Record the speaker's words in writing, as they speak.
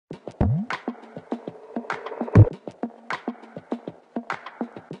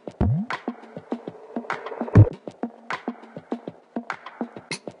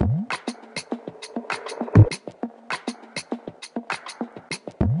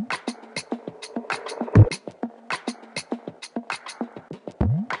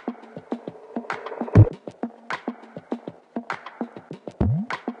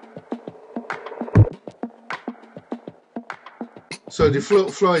So the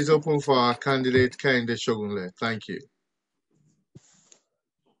floor is open for our candidate, Kehinde Shogunle. Thank you.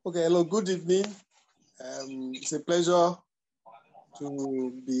 Okay, hello, good evening. It's a pleasure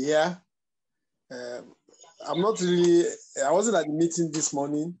to be here. I wasn't at the meeting this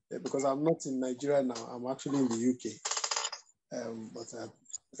morning because I'm not in Nigeria now. I'm actually in the UK.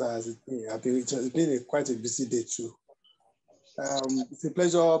 It's been quite a busy day too. It's a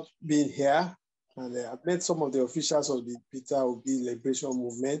pleasure being here. And I've met some of the officials of the Peter Obi Liberation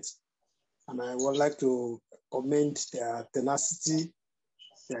Movement. And I would like to commend their tenacity,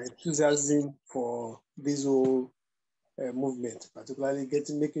 their enthusiasm for this whole movement, particularly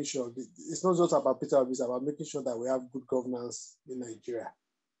making sure it's not just about Peter Obi, it's about making sure that we have good governance in Nigeria.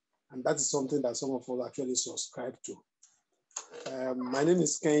 And that is something that some of us actually subscribe to. My name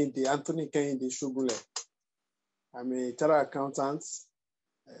is Kehinde, Anthony Kehinde Shogunle. I'm a chartered accountant,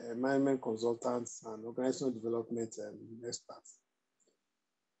 management consultant, and organizational development expert.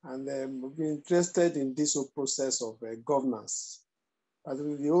 And we've been interested in this whole process of governance.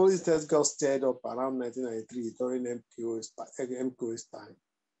 The whole test got stirred up around 1993 during MKO's time.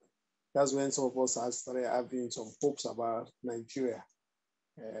 That's when some of us had started having some hopes about Nigeria,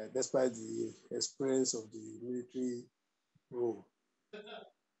 despite the experience of the military rule.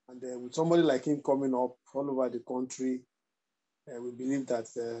 And with somebody like him coming up all over the country, we believe that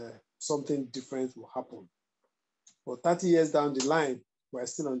something different will happen. But 30 years down the line, we're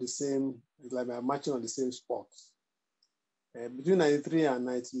still on the same, it's like we're marching on the same spot. Between 93 and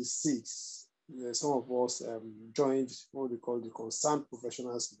 96, some of us joined what we call the concerned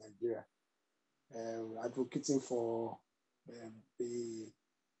professionals in Nigeria, advocating for the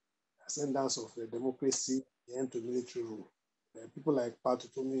ascendance of democracy, the end to military rule. People like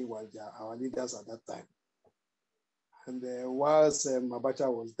Patutomi were our leaders at that time. And whilst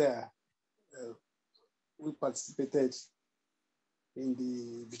Abacha was there, we participated in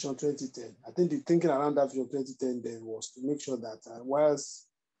the Vision 2010. I think the thinking around that Vision 2010 then was to make sure that whilst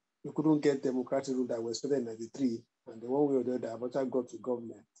we couldn't get democratic rule that was expected in 93, and the one way or the other, Abacha got to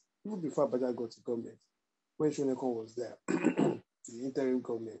government. Even before Abacha got to government, when Shogunle was there, the interim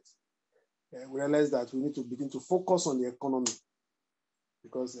government, we realized that we need to begin to focus on the economy,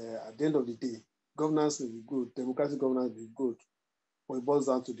 because at the end of the day, governance will be good, democratic governance will be good, but it boils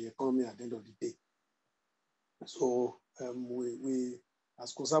down to the economy at the end of the day. So we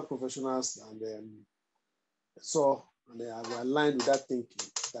as concerned professionals, and we aligned with that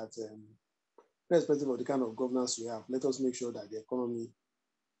thinking that irrespective of the kind of governance we have, let us make sure that the economy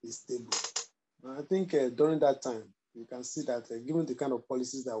is stable. And I think during that time, you can see that given the kind of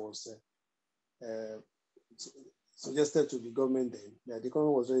policies that was suggested to the government then, the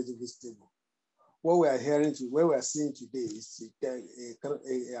economy was relatively stable. What we are seeing today is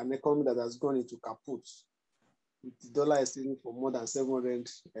an economy that has gone into kaput. The dollar is selling for more than 700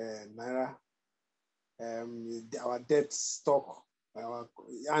 naira. Our debt stock, our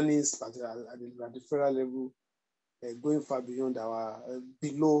earnings at the federal level, going far beyond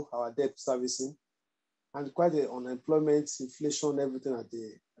below our debt servicing, and quite the unemployment, inflation, everything at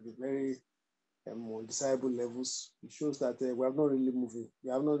the very undesirable levels. It shows that we have not really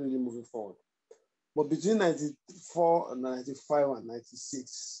moving forward. But between 94 and 95 and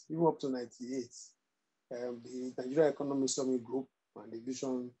 96, even up to 98, the Nigeria Economic Summit Group and the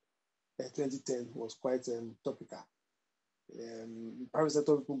Vision 2010 was quite topical. Private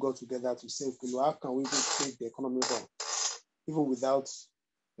sector people got together to say, okay, how can we take the economy on, even without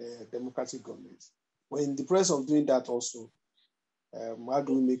democratic government? Well, in the process of doing that also, how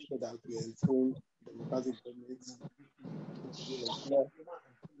do we make sure that we enthrone democratic government?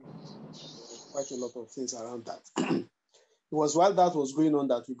 Quite a lot of things around that. It was while that was going on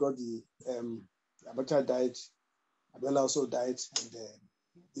that we got the Abacha died, Abdullah also died, and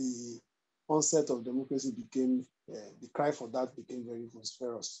the onset of democracy became, the cry for that became very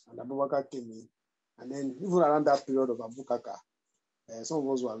vociferous. And Abubakar came in. And then even around that period of Abubakar, some of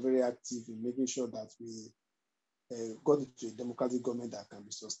us were very active in making sure that we got into a democratic government that can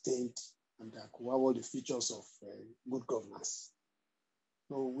be sustained and that could have all the features of good governance.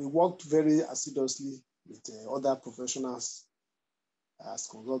 So we worked very assiduously with other professionals as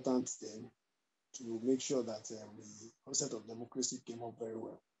consultants then to make sure that the concept of democracy came up very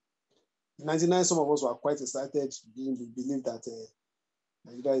well. In 1999, some of us were quite excited. We believed that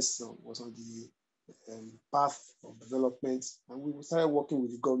Nigeria was on the path of development, and we started working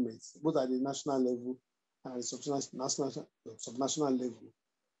with the government, both at the national level and at the subnational level,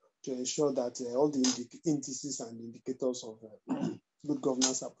 to ensure that all the indices and indicators of good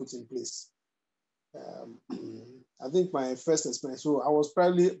governance are put in place. I think my first experience, so I was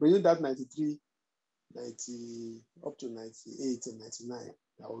probably between that 93, 90, up to 98 and 99,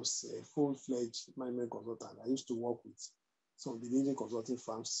 I was a full-fledged management consultant. I used to work with some of the leading consulting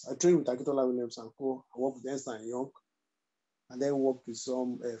firms. I trained with Akitola Williams and Co. I worked with Ernst & Young, and then worked with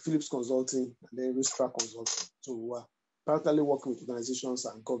some Philips Consulting, and then Ristra Consulting. So we were practically working with organizations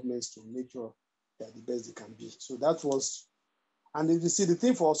and governments to make sure they're the best they can be. So that was, and you see, the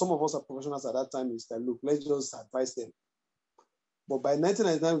thing for some of us as professionals at that time is that, look, let's just advise them. But by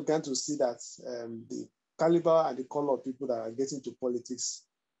 1999, we began to see that the caliber and the color of people that are getting to politics,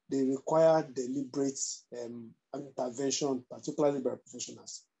 they require deliberate intervention, particularly by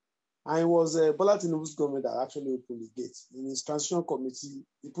professionals. And it was Bola Tinubu's government that actually opened the gate. In his transition committee,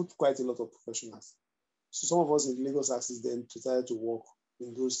 he put quite a lot of professionals. So some of us in the Lagos Axis then decided to work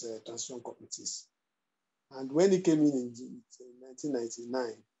in those transition committees. And when he came in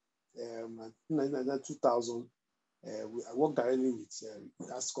 1999, 2000, I worked directly with,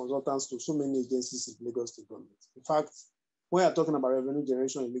 as consultants to so many agencies in Lagos State government. In fact, when you're talking about revenue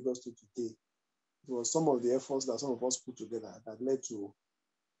generation in Lagos State today, it was some of the efforts that some of us put together that led to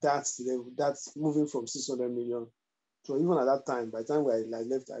that's moving from 600 million. So even at that time, by the time I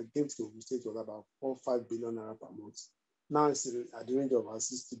left, I came to the state was about 4 or 5 billion naira per month. Now it's at the range of about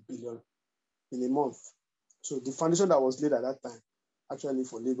 60 billion in a month. So the foundation that was laid at that time, actually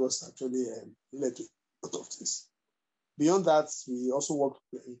for Lagos, actually led to a lot of things. Beyond that, we also worked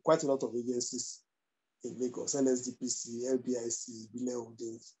in quite a lot of agencies in Lagos, NSDPC, LBIC, Bile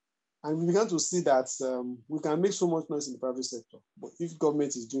Holdings. And we began to see that we can make so much noise in the private sector, but if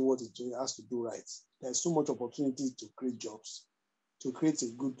government is doing what it's doing, it has to do right. There's so much opportunity to create jobs, to create a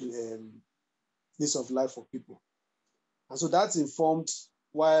good place of life for people. And so that's informed,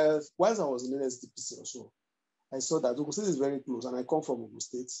 whilst I was in NSDPC also, I saw that Ogun State is very close, and I come from Ogun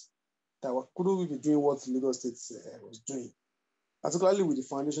State, that couldn't we be doing what Lagos State was doing, particularly with the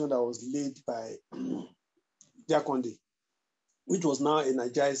foundation that was laid by Kehinde, which was now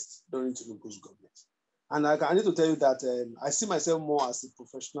energized during Tinubu's government. And I need to tell you that I see myself more as a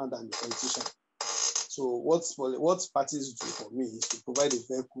professional than a politician. So what parties do for me is to provide a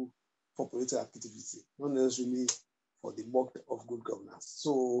vehicle for political activity, not necessarily for the work of good governance.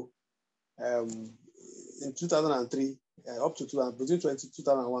 So in 2003, up to between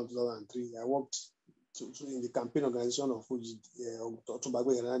 2001 and 2003, I worked in the campaign organization of Otumba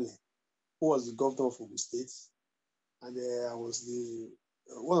Gbengerani, who was the governor of Ogun State. And I was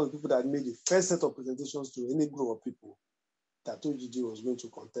one of the people that made the first set of presentations to any group of people that OGG was going to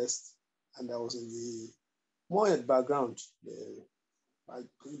contest. And I was in the more background,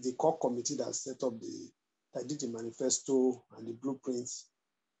 the core committee that set up that did the manifesto and the blueprints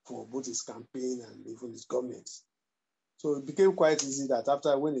for both his campaign and even his government. So it became quite easy that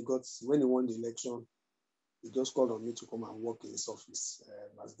after when he won the election, he just called on me to come and work in his office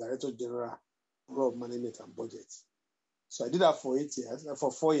as Director General, Bureau of Management and Budget. So I did that for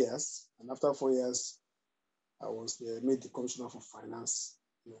 4 years. And after 4 years, I was made the Commissioner for Finance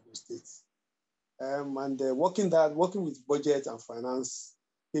in Ogun State. Working with budget and finance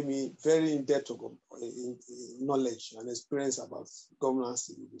gave me very in-depth knowledge and experience about governance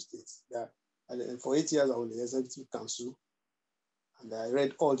in Ogun State. And for 8 years, I was in the Executive Council, and I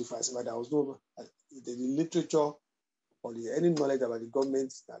read all the files. But there was no the literature or any knowledge about the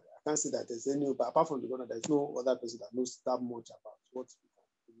government that I can't say that there's any, but apart from the government, there's no other person that knows that much about what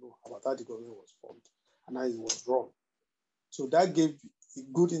you know about how the government was formed and how it was run. So that gave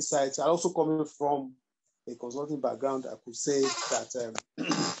good insights. I also coming from a consulting background, I could say that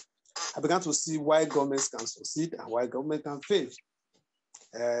I began to see why governments can succeed and why government can fail,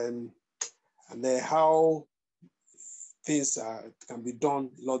 and how things can be done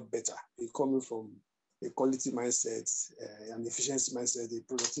a lot better. Coming from a quality mindset, an efficiency mindset, a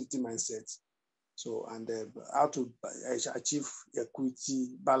productivity mindset. So, and how to achieve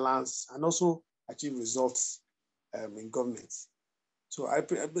equity, balance, and also achieve results in government. So I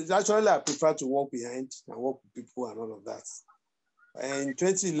prefer to work behind and work with people and all of that. And in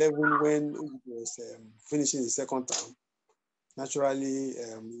 2011, when he was finishing his second term, naturally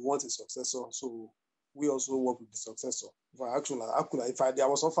we want a successor. So we also work with the successor. I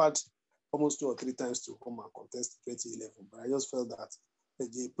was offered almost 2 or 3 times to come and contest in 2011, but I just felt that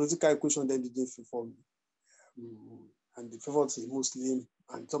the political equation then didn't favor me. And the favor to a Muslim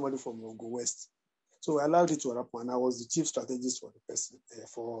and somebody from Ogun West. So I allowed it to happen, and I was the chief strategist for the person,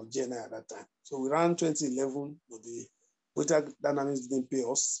 for GNI at that time. So we ran 2011, but the political dynamics didn't pay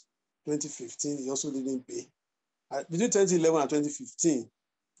us. 2015, it also didn't pay. Between 2011 and 2015,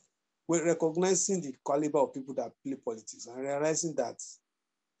 we're recognizing the caliber of people that play politics and realizing that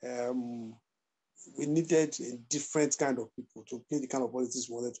we needed a different kind of people to play the kind of politics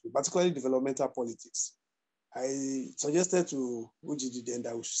we wanted to play, particularly developmental politics. I suggested to OGD then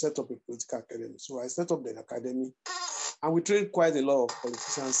that we should set up a political academy. So I set up the academy, and we trained quite a lot of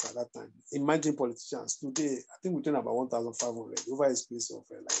politicians at that time. Emerging politicians. Today, I think we train about 1,500 over a space of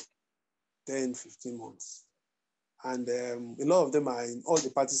like 10, 15 months. And a lot of them are in all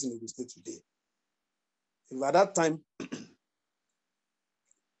the parties in the state today. At that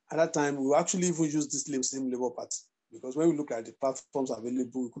time, we actually even used this same Labour Party, because when we look at the platforms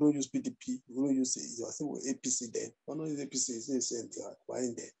available, we couldn't use PDP, we couldn't use I think APC then. I don't know if APC is in there.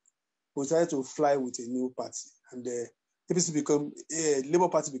 We decided to fly with a new party, and the Labour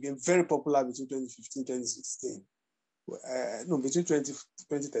Party became very popular between 2015 2016. No, between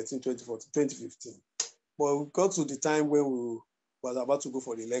 2013, 2014, 2015. But we got to the time when we was about to go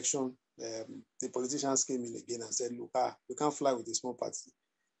for the election. The politicians came in again and said, look, we can't fly with a small party.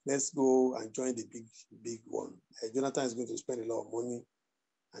 Let's go and join the big one. Jonathan is going to spend a lot of money.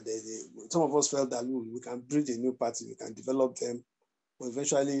 And some of us felt that we can build a new party, we can develop them. But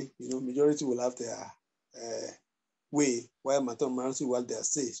eventually, majority will have their way, while minority will have their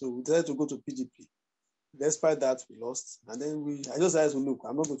say. So we decided to go to PDP. Despite that, we lost. And then I just decided to look,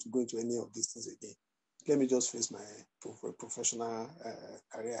 I'm not going to go into any of these things again. Let me just face my professional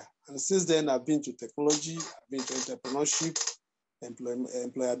career. And since then, I've been to technology, I've been to entrepreneurship,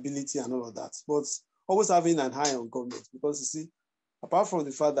 employability, and all of that. But always having an eye on government, because you see, apart from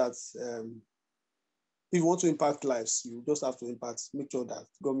the fact that if you want to impact lives, you just have to make sure that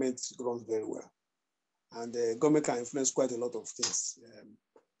government runs very well. And government can influence quite a lot of things.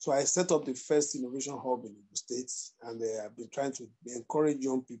 So I set up the first innovation hub in the States, and I've been trying to encourage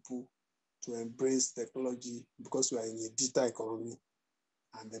young people to embrace technology, because we are in a digital economy,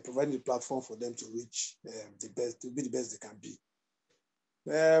 and providing the platform for them to reach the best, to be the best they can be.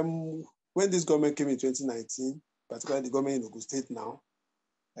 When this government came in 2019, particularly the government in Ogun State now,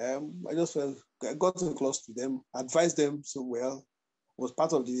 I just felt I got too close to them, advised them so well, was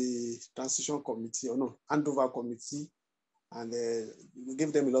part of the transition committee, handover committee, and we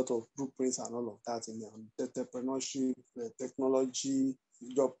gave them a lot of blueprints and all of that in entrepreneurship, technology,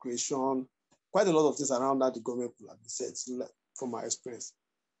 job creation, quite a lot of things around that the government could have said from my experience.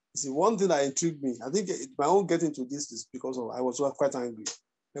 You see, one thing that intrigued me, I think my own getting into this is because I was quite angry,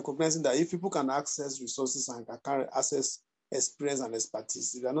 recognizing that if people can access resources and can access experience and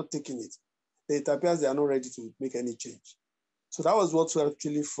expertise, if they are not taking it, it appears they are not ready to make any change. So that was what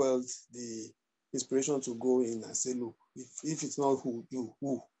actually felt the inspiration to go in and say, look, if it's not who,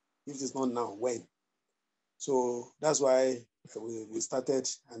 if it's not now, when? So that's why we started,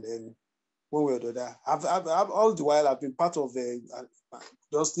 and then one way or the other, I've all the while I've been part of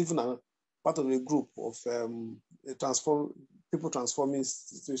part of a group of people transforming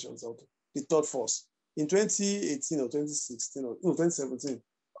situations out. The third force in 2018 or 2016 or 2017,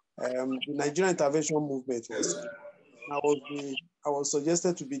 the Nigerian intervention movement was. I was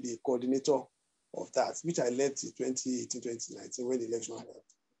suggested to be the coordinator of that, which I led in 2018, 2019 when the election happened.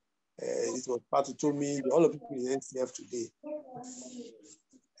 It was part of me, all the people in NCF today,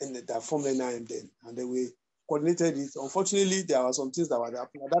 and that formed NIM then, and then we coordinated it. Unfortunately, there were some things that were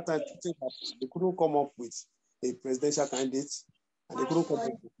happening at that time. They couldn't come up with a presidential candidate, and they couldn't come up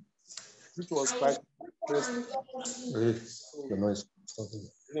with it, which was quite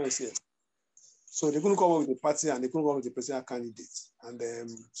interesting. So they couldn't come up with a party, and they couldn't come up with a presidential candidate. And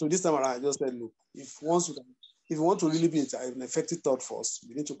so this time around, I just said, look, if you want to really be an effective third force,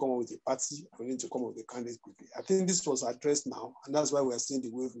 we need to come up with a party, we need to come up with a candidate quickly. I think this was addressed now, and that's why we are seeing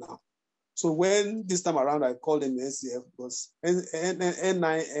the wave now. So when this time around I called them NCF, because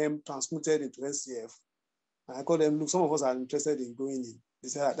NIM transmuted into NCF, and I called them, look, some of us are interested in going in. They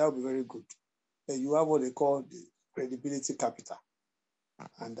said that would be very good. And you have what they call the credibility capital.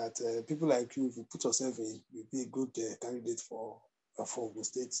 And that people like you, if you put yourself in, you'll be a good candidate for the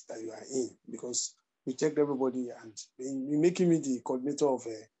states that you are in, because we checked everybody, and in making me the coordinator of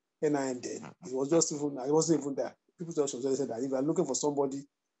NIM then, it was just even, I wasn't even there. People just said that if you are looking for somebody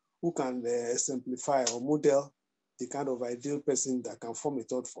who can exemplify or model the kind of ideal person that can form a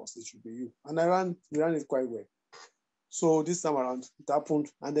third force, it should be you. And we ran it quite well. So this time around, it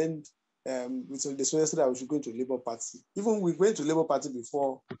happened, and then with the suggested that we should go into Labour Party. Even we went to Labour Party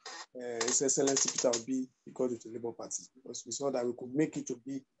before His Excellency Peter Obi got into Labour Party, because we saw that we could make it to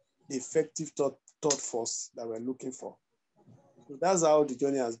be the effective third force that we're looking for. So that's how the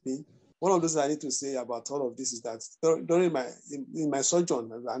journey has been. One of those I need to say about all of this is that during my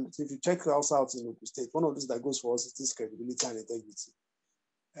sojourn, and if you check us out in Ogun State, one of those that goes for us is credibility and integrity.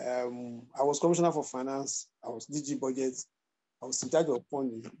 I was Commissioner for Finance. I was DG Budget. I was in charge of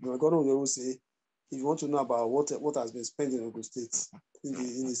funding. My governor will always say, if you want to know about what has been spent in Ogun State in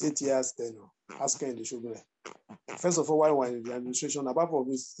his 8 years tenure, ask Kehinde Shogunle. First of all, while we're in the administration, apart from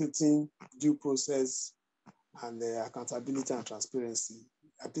instituting due process and accountability and transparency,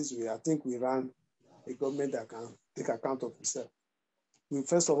 I think we ran a government that can take account of itself. We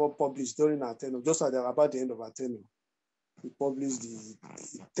first of all published during our tenure, just about the end of our tenure, we published the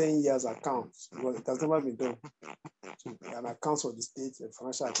 10 years account. Well, it has never been done. So, an accounts of the state,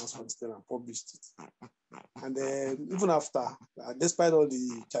 financial accounts for the state, and published it. And even after, despite all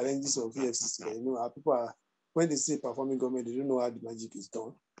the challenges of EFCC, our people are, when they say performing government, they don't know how the magic is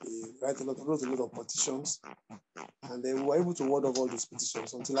done. They wrote a lot of petitions, and we were able to ward off all these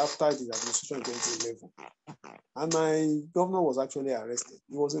petitions until after the administration in 2011. And my governor was actually arrested.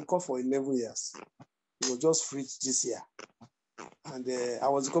 He was in court for 11 years. He was just freed this year. And I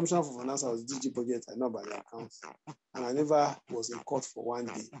was the Commissioner for Finance, I was DG Budget, I know about the accounts. And I never was in court for 1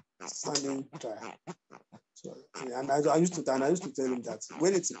 day, standing trial. So, and I used to tell him that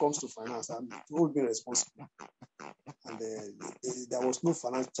when it comes to finance, I'm always being responsible. And there was no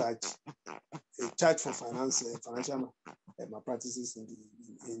finance charge, a charge for finance, financial malpractices in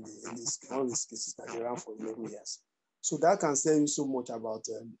all these cases that they ran for 11 years. So that can tell you so much about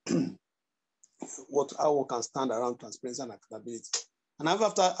how one can stand around transparency and accountability. And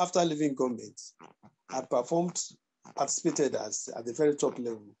after leaving government, I participated at the very top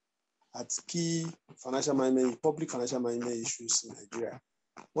level at key public financial management issues in Nigeria.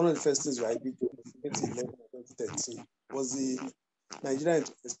 One of the first things I did in 2011 and 2013 was the Nigerian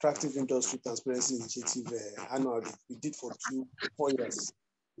Extractive Industry Transparency Initiative annually. We did for 4 years.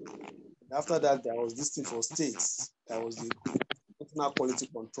 After that, there was this thing for states. There was the National Quality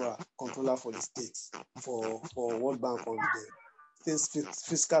Controller for the states, for World Bank on the States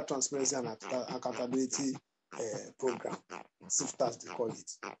Fiscal Transparency and Accountability Program, SIFT as they call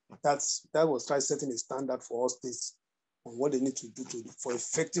it. That was trying setting a standard for all states on what they need to do for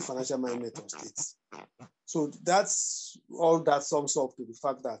effective financial management of states. So that's all that sums up to the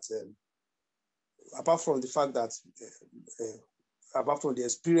fact that apart from the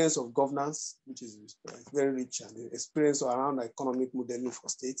experience of governance, which is very rich, and the experience around economic modeling for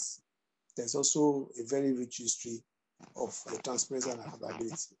states, there's also a very rich history of transparency and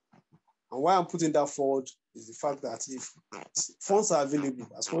accountability. And why I'm putting that forward is the fact that if funds are available,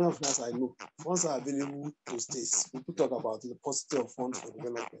 as one of us I know, funds are available to states. People talk about the paucity of funds for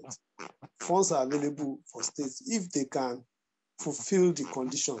development. Funds are available for states if they can fulfill the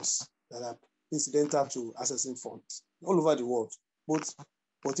conditions that are incidental to accessing funds all over the world.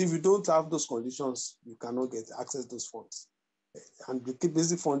 But if you don't have those conditions, you cannot access those funds. And the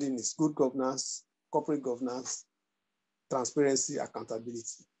basic funding is good governance, corporate governance, transparency,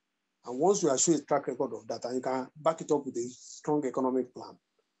 accountability. And once you are showing a track record of that, and you can back it up with a strong economic plan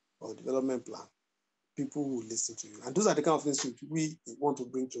or development plan, people will listen to you. And those are the kind of things we want to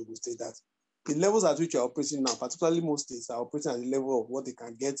bring to Ogun State, that the levels at which you are operating now, particularly most states are operating at the level of what they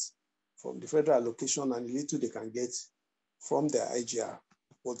can get from the federal allocation and the little they can get from their IGR.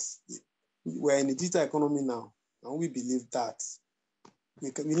 But we're in a digital economy now, and we believe that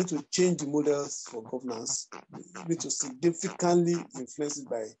we need to change the models for governance. We need to significantly influence it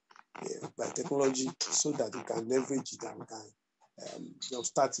by technology, so that we can leverage it and we can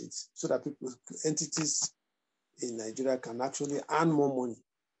start it, so that entities in Nigeria can actually earn more money,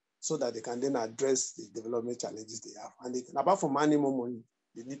 so that they can then address the development challenges they have. And apart from earning more money,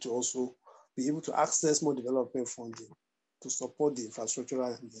 they need to also be able to access more development funding to support the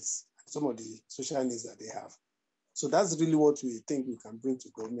infrastructural needs, some of the social needs that they have. So that's really what we think we can bring to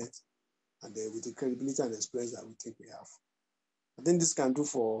government, and with the credibility and experience that we think we have. I think this can do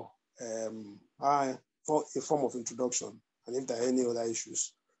for a form of introduction. And if there are any other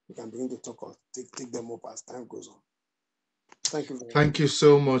issues, we can begin to talk or take them up as time goes on. Thank you very much. Thank you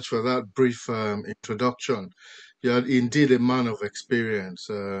so much for that brief introduction. You're indeed a man of experience.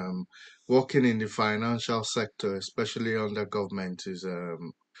 Working in the financial sector, especially under government, is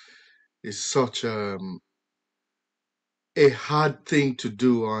such a hard thing to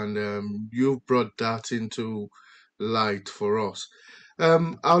do, and you've brought that into light for us.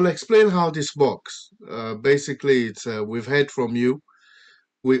 I'll explain how this works. Basically, it's we've heard from you.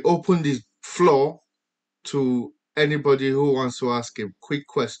 we open the floor to anybody who wants to ask a quick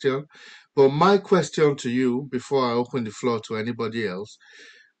question. But my question to you, before I open the floor to anybody else,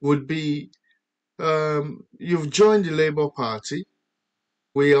 would be, you've joined the Labour Party.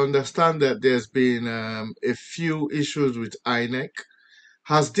 We understand that there's been a few issues with INEC.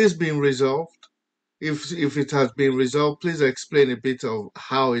 Has this been resolved? If it has been resolved, please explain a bit of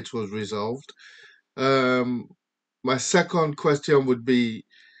how it was resolved. Um, my second question would be,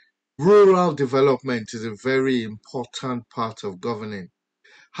 rural development is a very important part of governing.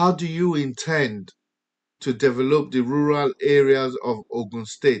 How do you intend to develop the rural areas of Ogun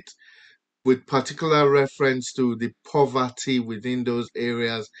State, with particular reference to the poverty within those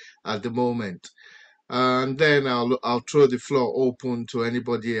areas at the moment? And then I'll throw the floor open to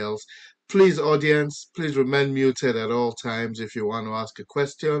anybody else. Please, audience, please remain muted at all times. If you want to ask a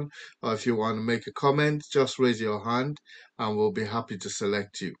question or if you want to make a comment, just raise your hand and we'll be happy to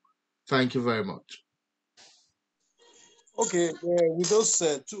select you. Thank you very much. Okay, with those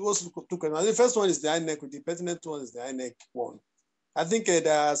two questions, the first one is the INEC, the pertinent one is the INEC one. I think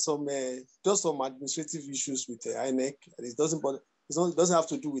there are some just some administrative issues with the INEC. It doesn't have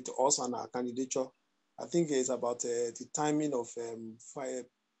to do with us and our candidature. I think it's about the timing of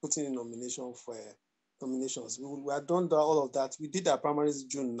putting in nomination for nominations. We have done all of that. We did our primaries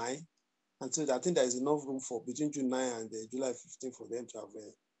June 9, and so I think there is enough room for between June 9 and July 15 for them to have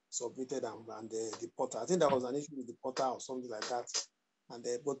submitted and the portal. I think there was an issue with the portal or something like that. And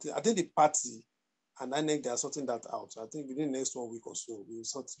but I think the party and INEC, they are sorting that out. So I think within the next 1 week or so, we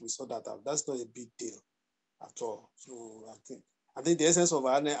sort that out. That's not a big deal at all. So I think the essence of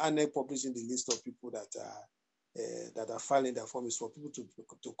INEC publishing the list of people that are filing their form is for people to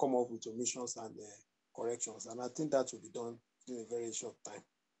come up with omissions and corrections. And I think that will be done in a very short time.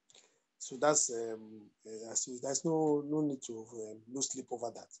 So that's there's no need to lose sleep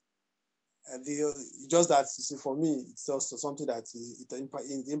over that. Just that, you see, for me, it's also something that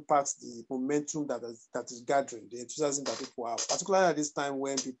it impacts the momentum that is gathering, the enthusiasm that people have, particularly at this time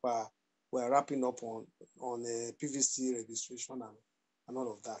when people were wrapping up on PVC registration and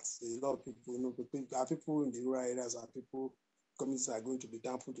all of that. A lot of people, people in the rural areas, communities are going to be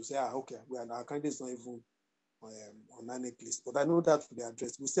dampened to say, okay, our candidate is not even on INEC list. But I know that will be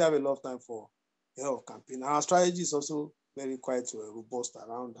addressed. We still have a lot of time for a lot of campaign. Our strategy is also very quite robust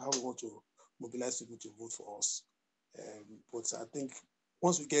around how we want to mobilize people to vote for us. But I think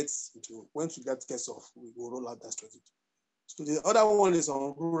once we get gets off, we will roll out that strategy. So the other one is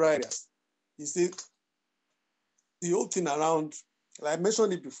on rural areas. You see, the whole thing around, like I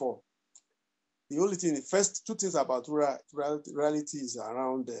mentioned it before, the only thing, the first two things about reality is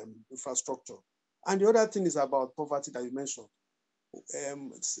around infrastructure. And the other thing is about poverty that you mentioned.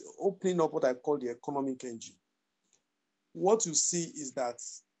 It's opening up what I call the economic engine. What you see is that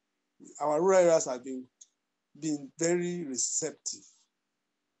our rural areas have been very receptive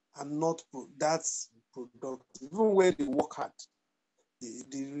and not that productive. Even when they work hard,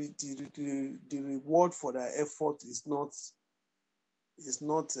 the reward for their effort is not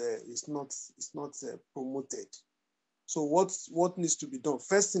promoted. So what needs to be done?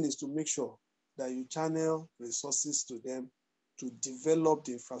 First thing is to make sure that you channel resources to them to develop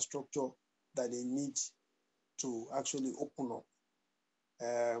the infrastructure that they need to actually open up.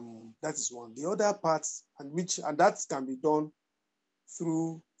 That is one. The other part, and that can be done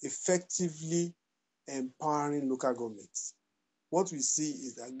through effectively empowering local governments. What we see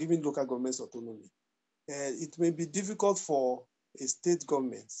is that giving local governments autonomy. It may be difficult for a state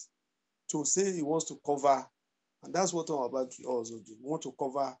government to say it wants to cover, and that's what I'm about to also do. We want to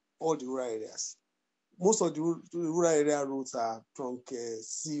cover all the rural areas. Most of the rural area roads are trunk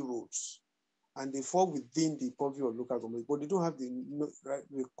C roads, and they fall within the purview of local government, but they don't have the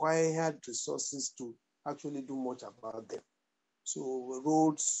required resources to actually do much about them. So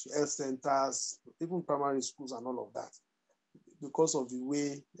roads, health centers, even primary schools and all of that, because of the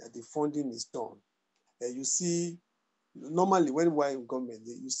way that the funding is done. You see, normally when we're in government,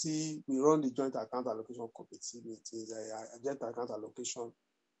 you see we run the joint account allocation committee. It is a joint account allocation.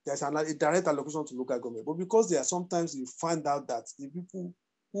 There's a direct allocation to local government, but because there are sometimes you find out that the people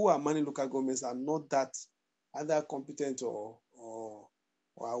who are managing local governments are not that either competent or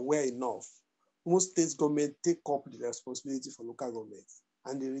aware enough. Most state governments take up the responsibility for local governments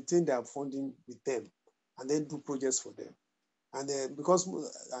and they retain their funding with them and then do projects for them. And then because of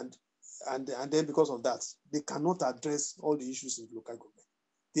that, they cannot address all the issues in local government.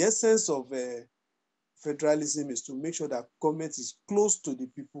 The essence of federalism is to make sure that government is close to the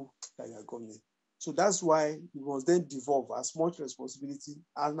people that you are governing. So that's why we must then devolve as much responsibility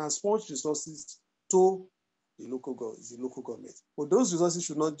and as much resources to is the local government. But those resources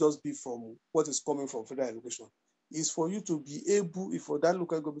should not just be from what is coming from federal allocation. It's for you to be able, for that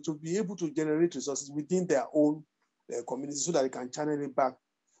local government to be able to generate resources within their own community so that they can channel it back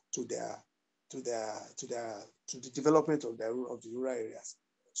to the development of the rural areas.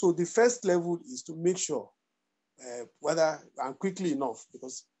 So the first level is to make sure whether, and quickly enough,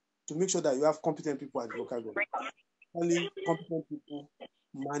 because to make sure that you have competent people at the local government. Only competent people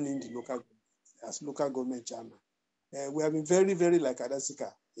manning the local government as local government chairman. We have been very, very like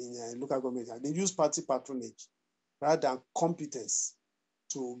Adasika in local government. They use party patronage rather than competence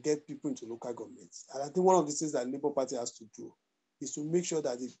to get people into local government. And I think one of the things that Labour Party has to do is to make sure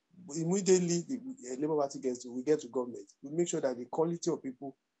that immediately the Labour Party we get to government, we make sure that the quality of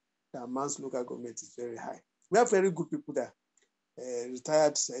people that mans local government is very high. We have very good people there,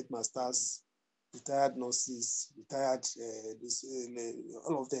 retired headmasters, retired nurses, retired,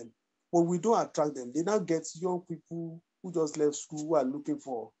 all of them. But we don't attract them. They now get young people who just left school, who are looking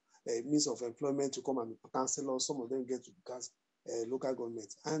for a means of employment to come and be councillors. Some of them get to become local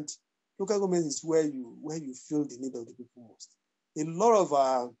government. And local government is where you feel the need of the people most. A lot of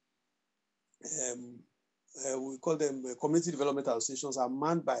our, we call them community development associations, are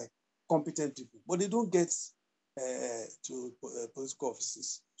manned by competent people, but they don't get to political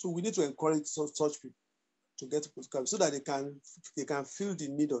offices. So we need to encourage such people to get to political offices so that they can feel the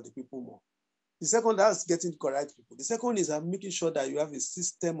need of the people more. The second, that's getting the correct people. The second is making sure that you have a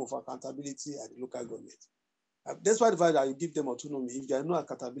system of accountability at the local government. That's why the fact that you give them autonomy, if there is no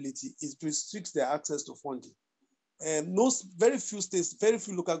accountability, it restricts their access to funding. Very few states, very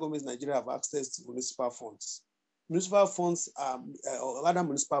few local governments in Nigeria have access to municipal funds. Municipal funds are, or rather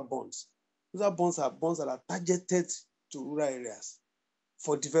municipal bonds. Municipal bonds are bonds that are targeted to rural areas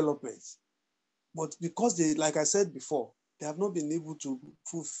for development. But because they, like I said before, they have not been able to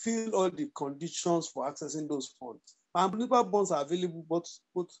fulfill all the conditions for accessing those funds. And municipal bonds are available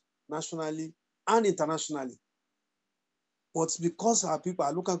both nationally and internationally. But because our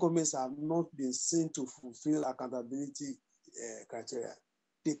local governments have not been seen to fulfill accountability criteria,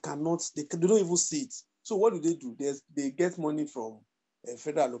 they don't even see it. So what do? They get money from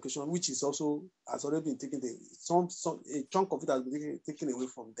federal allocation, which is also has already been taken. A chunk of it has been taken away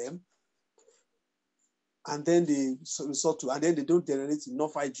from them, and then they resort to, and then they don't generate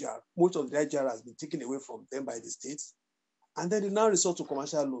enough IGR. Most of the IGR has been taken away from them by the states, and then they now resort to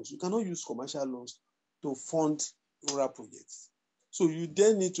commercial loans. You cannot use commercial loans to fund rural projects. So you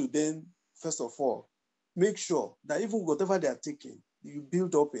then need to first of all, make sure that even whatever they are taking, you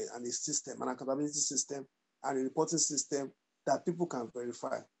build up a system, an accountability system, and a reporting system that people can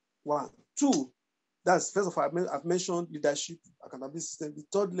verify. One. Two, that's first of all, I've mentioned leadership, accountability system. The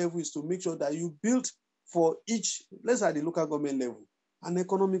third level is to make sure that you build for each, let's say at the local government level, an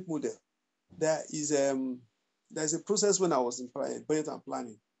economic model. There's a process when I was in budget and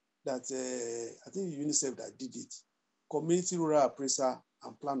planning that I think UNICEF that did it. Community rural appraisal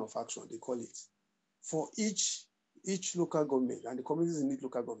and plan of action, they call it. For each local government and the communities in each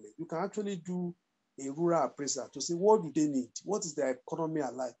local government, you can actually do a rural appraisal to see what do they need, what is their economy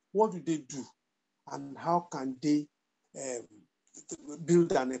like, what do they do, and how can they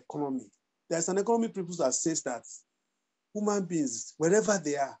build an economy. There's an economy principle that says that human beings, wherever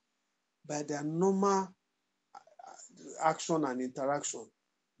they are, by their normal action and interaction,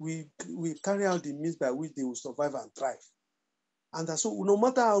 we carry out the means by which they will survive and thrive. And so no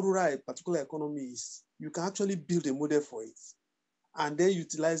matter how rural a particular economy is, you can actually build a model for it and then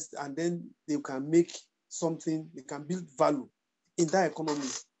utilize, and then they can make something, they can build value in that economy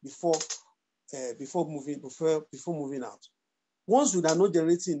before moving out. Once you are not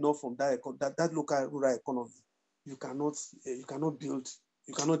generating enough from that local rural economy, you cannot build,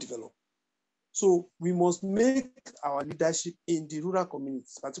 you cannot develop. So we must make our leadership in the rural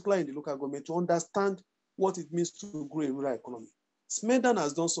communities, particularly in the local government, to understand what it means to grow a rural economy. Smedan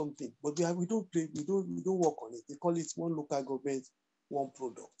has done something, but we don't work on it. They call it one local government, one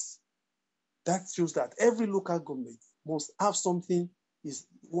product. That shows that every local government must have something is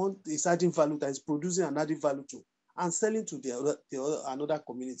adding value, that is producing and adding value to, and selling to another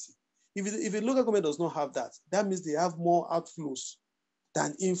community. If a local government does not have that, that means they have more outflows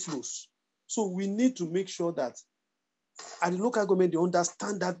than inflows. So we need to make sure that at the local government, they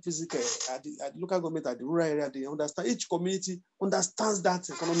understand that physically. At the local government, at the rural area, they understand, each community understands that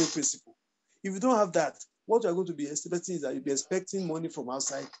economic principle. If you don't have that, what you're going to be expecting is that you'll be expecting money from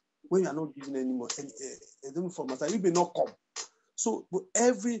outside when you are not giving any money from outside. You may not come. So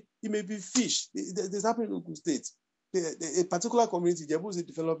it may be fish. There's happening in Ogun State. A particular community, Ijebu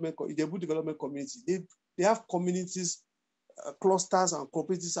Development Community, they have communities, clusters and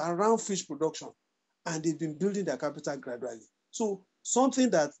cooperatives around fish production. and they've been building their capital gradually. So something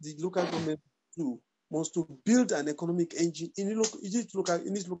that the local government do wants to build an economic engine in each local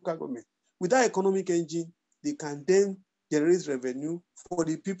government. With that economic engine, they can then generate revenue for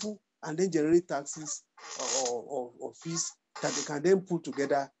the people and then generate taxes or fees that they can then put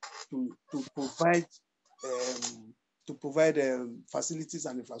together to provide facilities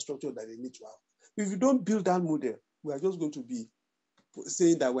and infrastructure that they need to have. If you don't build that model, we are just going to be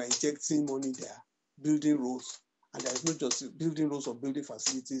saying that we're injecting money there, building roads, and there's not just building roads or building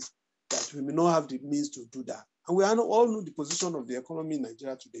facilities, that we may not have the means to do that. And we all know the position of the economy in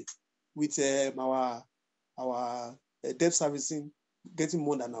Nigeria today, with our debt servicing getting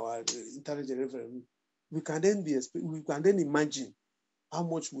more than our internal revenue. We can then imagine how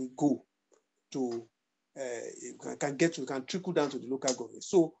much we go to can trickle down to the local government.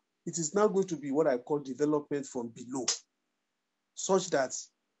 So it is now going to be what I call development from below, such that,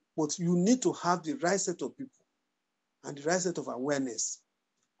 but you need to have the right set of people and the right set of awareness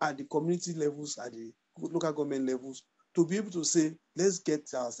at the community levels, at the local government levels, to be able to say, let's get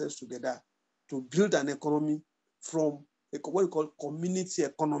ourselves together to build an economy from what we call community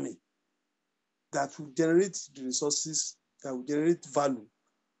economy that will generate the resources, that will generate value,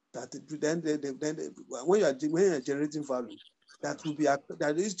 that then when you are generating value, that will be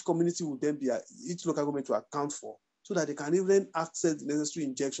that each community will then be each local government to account for, so that they can even access the necessary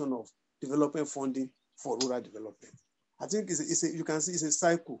injection of development funding for rural development. I think you can see it's a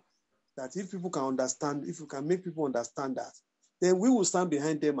cycle that if people can understand, if you can make people understand that, then we will stand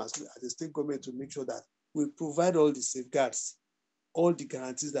behind them as the state government to make sure that we provide all the safeguards, all the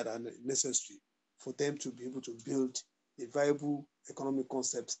guarantees that are necessary for them to be able to build a viable economic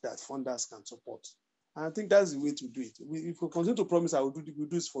concept that funders can support. And I think that's the way to do it. If we continue to promise, we'll do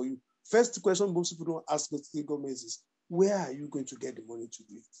this for you. First question most people don't ask the state governments is, where are you going to get the money to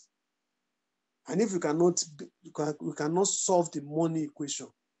do it? And if we cannot solve the money equation,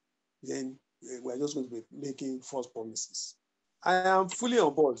 then we're just going to be making false promises. I am fully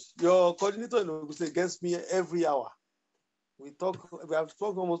on board. Your coordinator in Ogun State gets me every hour. We have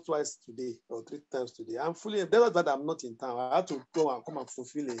talked almost twice today or 3 times today. I'm fully, better that I'm not in town. I had to go and come and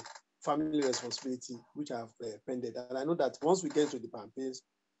fulfill a family responsibility, which I have pended. And I know that once we get to the campaigns,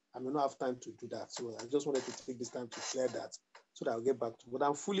 I may not have time to do that. So I just wanted to take this time to clear that so that I'll get back to it. But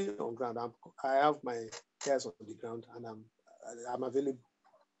I'm fully on ground. I have my ears on the ground and I'm available.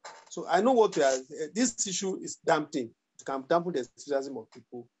 So I know what this issue is damping. It can dampen the enthusiasm of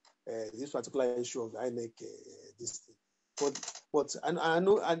people, this particular issue of the INEC, this thing. But I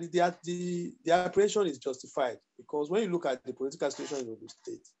know, and the apprehension is justified, because when you look at the political situation in Ogun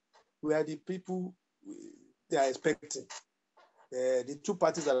State, where the people they are expecting, the 2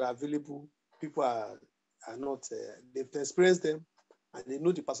 parties that are available, people are not, they've experienced them, and they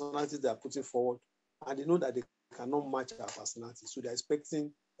know the personalities they are putting forward, and they know that they cannot match our personality. So they're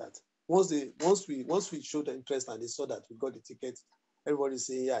expecting that once we showed the interest and they saw that we got the ticket, everybody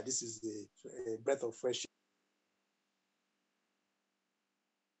say, yeah, this is the breath of fresh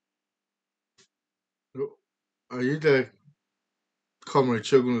air. Are you there, Comrade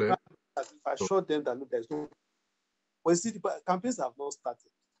Shogunle? If I showed them that, look, there's no. But you see, the campaigns have not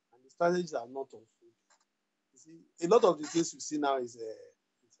started, and the strategies are not unfolded. You see, a lot of the things we see now is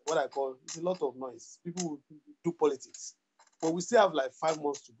what I call, it's a lot of noise. People do politics, but we still have like 5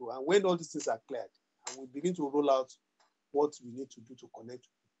 months to go. And when all these things are cleared, and we begin to roll out what we need to do to connect,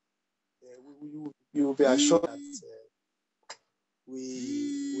 you will be assured that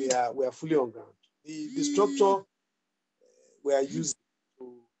we are fully on ground. The structure we are using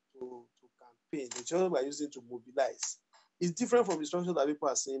to campaign, the structure we are using to mobilize, is different from the structure that people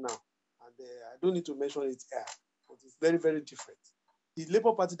are saying now. And I don't need to mention it here, but it's very, very different. The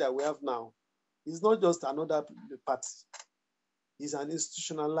Labour Party that we have now is not just another party. It's an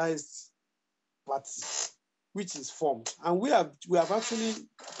institutionalized party, which is formed. And we have actually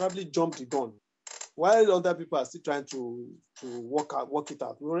probably jumped the gun, while other people are still trying to work it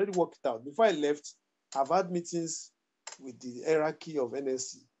out. We already worked it out. Before I left, I've had meetings with the hierarchy of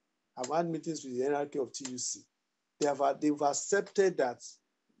NSC. I've had meetings with the hierarchy of TUC. They've accepted that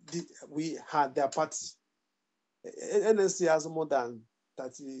we had their party. NSC has more than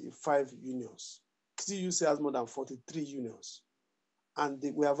 35 unions. TUC has more than 43 unions. And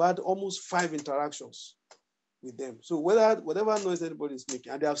we have had almost 5 interactions with them. So whatever noise anybody is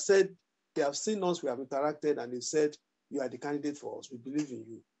making, and they have seen us, we have interacted, and they've said, you are the candidate for us, we believe in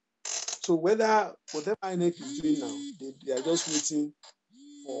you. So whatever INEC is doing now, they are just waiting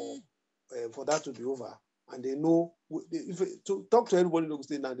for that to be over. And they know, to talk to everybody in Ogun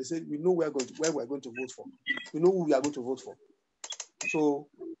State now, they say, we know where we're going to vote for. We know who we are going to vote for. So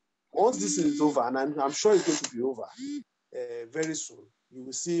once this is over, and I'm sure it's going to be over very soon, you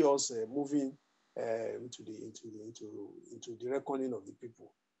will see us moving into the reckoning of the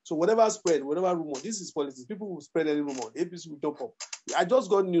people. So whatever spread, whatever rumor, this is politics. People will spread any rumor. APC will jump up. I just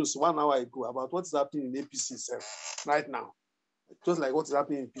got news 1 hour ago about what is happening in APC itself right now, just like what is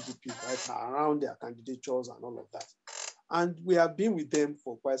happening in PDP right now around their candidatures and all of that. And we have been with them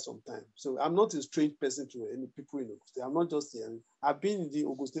for quite some time. So I'm not a strange person to any people in Ogun State. I'm not just here. I've been in the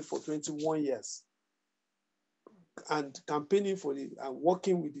Ogun State for 21 years and campaigning for and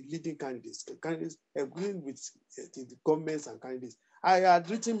working with the leading candidates, agreeing with the governments and candidates. I had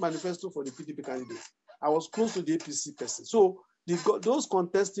written manifesto for the PDP candidates. I was close to the APC person. So those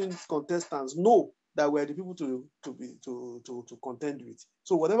contestants know that we're the people to contend with.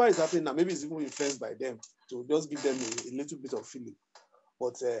 So whatever is happening now, maybe it's even influenced by them to just give them a little bit of feeling.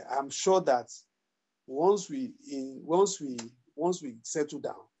 But I'm sure that once we settle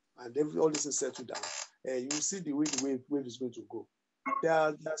down and all this is settled down, you will see the way the wave is going to go. There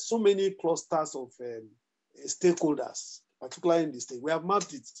are so many clusters of stakeholders, particularly in the state. We have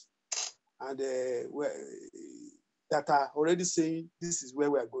mapped it, and that are already saying this is where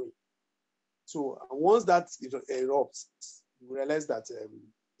we are going. So once that erupts, you realize that it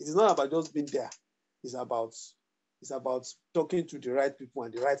is not about just being there. It's about talking to the right people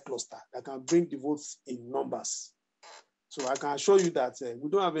and the right cluster that can bring the votes in numbers. So I can assure you that we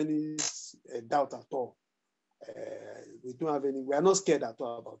don't have any doubt at all. We are not scared at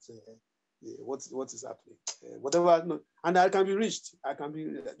all about what is happening. Whatever, no, and I can be reached. I can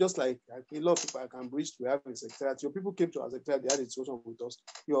be just like a lot of people I can be reached. We have a secretariat. Your people came to our secretariat. They had a discussion with us.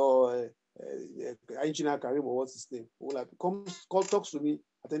 Your engineer Karim, or what's his name, will like talks to me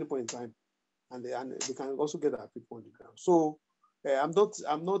at any point in time, and they can also get our people on the ground. So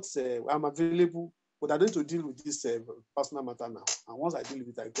I'm available, but I need to deal with this personal matter now. And once I deal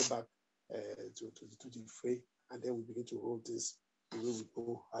with it, I get back to the fray, and then we begin to roll this the way we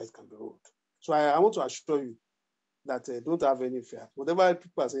go, how it can be rolled. So I want to assure you that don't have any fear. Whatever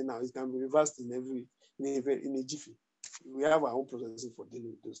people are saying now, it can be reversed in a jiffy. We have our own processes for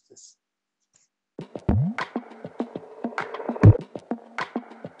dealing with those things.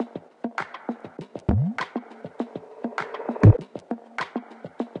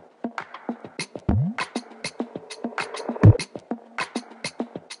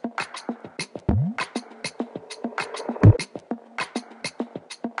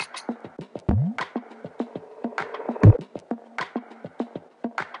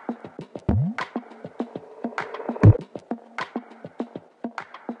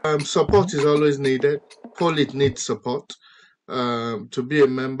 Support is always needed. Polit needs support. To be a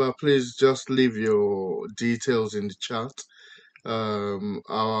member, please just leave your details in the chat.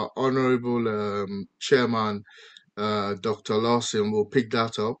 Our honorable chairman, Dr. Lawson, will pick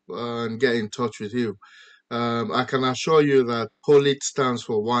that up and get in touch with you. I can assure you that Polit stands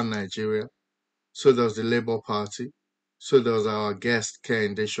for One Nigeria. So does the Labour Party. So does our guest,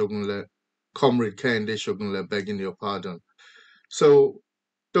 Kehinde Shogunle, Comrade Kehinde Shogunle, begging your pardon. So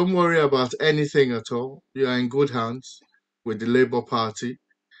don't worry about anything at all. You are in good hands with the Labour Party.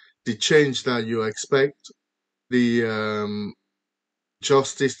 The change that you expect, the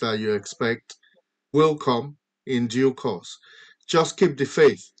justice that you expect will come in due course. Just keep the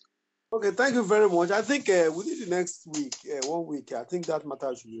faith. Okay, thank you very much. I think within the next week, 1 week, I think that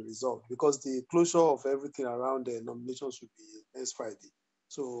matter should be resolved because the closure of everything around the nomination should be next Friday.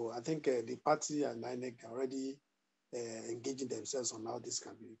 So I think the party and INEC are already engaging themselves on how this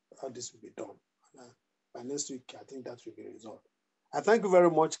will be done. By next week, I think that will be resolved. I thank you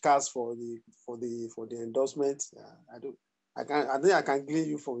very much, Kaz, for the endorsement. I think I can glean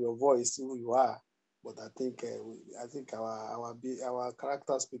you from your voice who you are. But I think our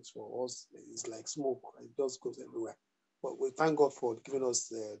character speaks for us. It's like smoke; it just goes everywhere. But we thank God for giving us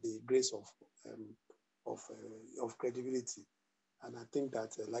the grace of credibility. And I think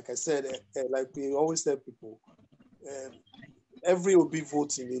that, like I said, like we always tell people, every OB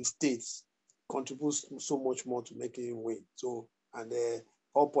vote in the states contributes so much more to making it win. So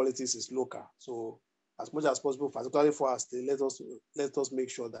all politics is local. So as much as possible, particularly for us, let us make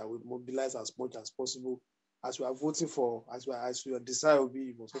sure that we mobilize as much as possible. As we are voting for, as we decide,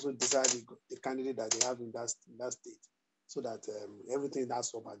 we must also decide the candidate that they have in that state, so that everything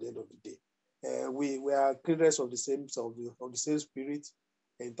adds up at the end of the day. We are creators of the same spirit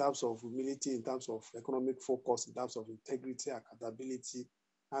in terms of humility, in terms of economic focus, in terms of integrity, accountability,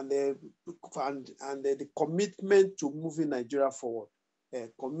 and the commitment to moving Nigeria forward.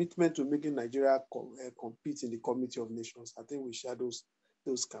 Commitment to making Nigeria compete in the Committee of Nations. I think we share those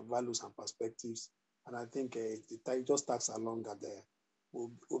values and perspectives, and I think it just tags along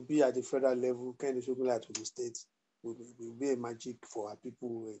will be at the federal level, Kehinde Shogunle at the state, will be a magic for our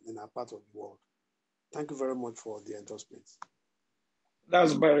people in our part of the world. Thank you very much for the endorsement.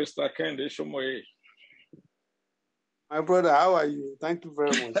 That's Barrister Kehinde Shogunle. My brother, how are you? Thank you very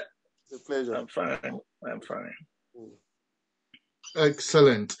much. It's a pleasure. I'm fine. I'm fine.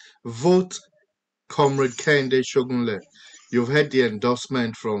 Excellent. Vote Comrade Kehinde Shogunle. You've heard the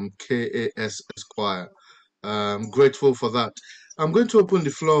endorsement from KAS Esquire. I'm grateful for that. I'm going to open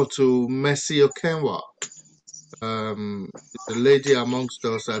the floor to Mercy Okenwa. The lady amongst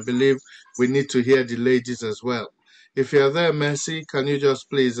us. I believe we need to hear the ladies as well. If you're there, Mercy, can you just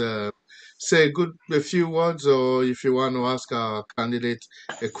please say a few words, or if you want to ask our candidate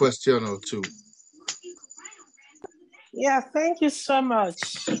a question or two? Yeah, thank you so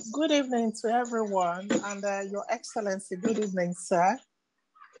much. Good evening to everyone, and Your Excellency, good evening, sir.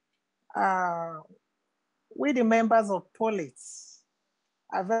 We, the members of Police,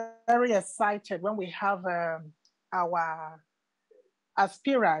 are very excited when we have our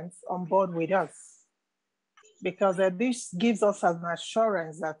aspirants on board with us, because this gives us an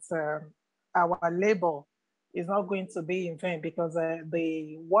assurance that our labor is not going to be in vain, because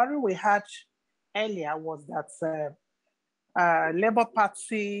the worry we had earlier was that Labour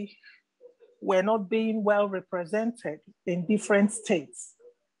Party were not being well represented in different states.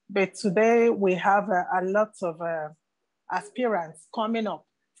 But today we have a lot of aspirants coming up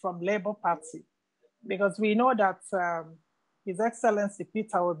from Labour Party, because we know that His Excellency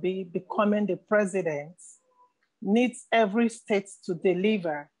Peter will be becoming the president, needs every state to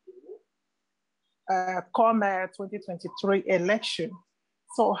deliver come 2023 election.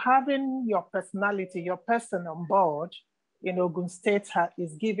 So having your personality, your person on board in Ogun State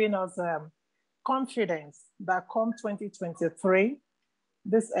is giving us confidence that come 2023,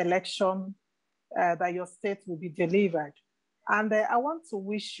 this election, that your state will be delivered. And I want to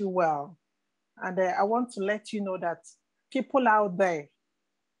wish you well. And I want to let you know that people out there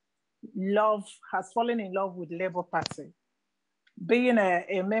has fallen in love with Labour Party. Being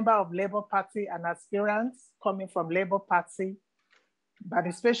a member of Labour Party, an aspirant coming from Labour Party, by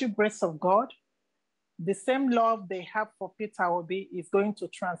the special grace of God, the same love they have for Peter Obi is going to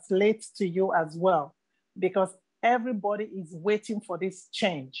translate to you as well, because everybody is waiting for this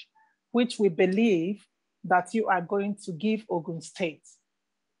change, which we believe that you are going to give Ogun State.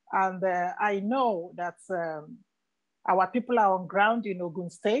 And I know that our people are on ground in Ogun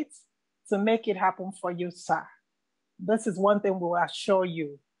State to make it happen for you, sir. This is one thing we will assure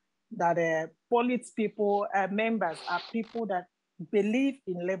you, that Police people, members are people that believe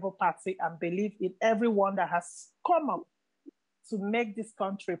in Labour Party and believe in everyone that has come up to make this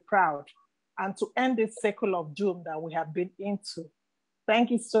country proud and to end this cycle of doom that we have been into.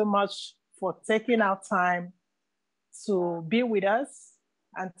 Thank you so much for taking our time to be with us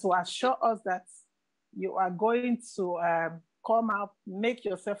and to assure us that you are going to come out, make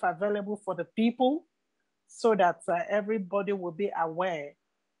yourself available for the people, so that everybody will be aware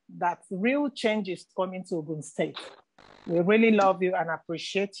that real change is coming to Ogun State. We really love you and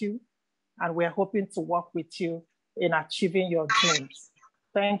appreciate you, and we're hoping to work with you in achieving your dreams.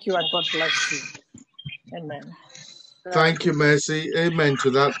 Thank you, and God bless you. Amen. Thank you, Mercy. Amen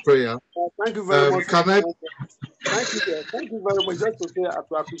to that prayer. Thank you very much. Can I? Thank you very much. Just to say,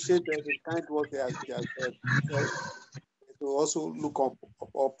 to appreciate the kind work he has said, to also look up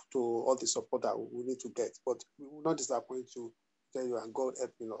to all the support that we need to get. But we will not disappoint you, tell you, and God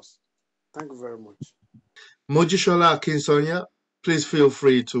helping us. Thank you very much. Mojishola Akinsonya, please feel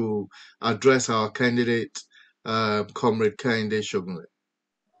free to address our candidate, Comrade Kehinde Shogunle.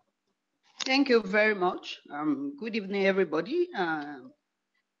 Thank you very much. Good evening, everybody.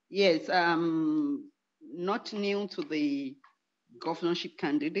 Yes, not new to the governorship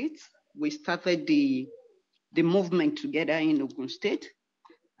candidates. We started the movement together in Ogun State,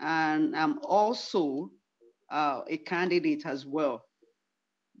 and I'm also a candidate as well.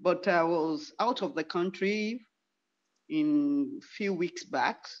 But I was out of the country in a few weeks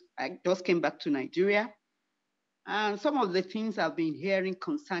back. I just came back to Nigeria. And some of the things I've been hearing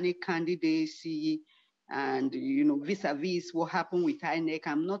concerning candidacy and, vis-a-vis what happened with INEC,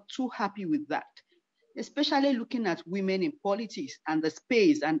 I'm not too happy with that, especially looking at women in politics and the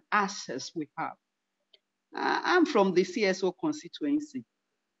space and access we have. I'm from the CSO constituency.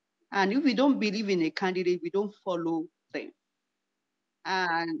 And if we don't believe in a candidate, we don't follow them.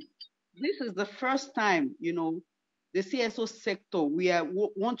 And this is the first time, the CSO sector, we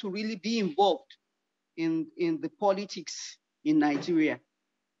want to really be involved in the politics in Nigeria.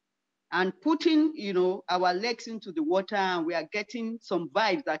 And putting, our legs into the water, and we are getting some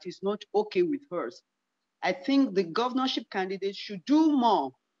vibes that is not okay with us. I think the governorship candidates should do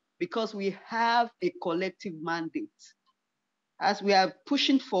more because we have a collective mandate. As we are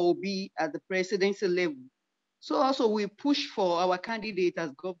pushing for Obi at the presidency level, so also we push for our candidate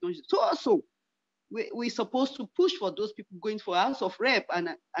as governor. So also we're supposed to push for those people going for House of Rep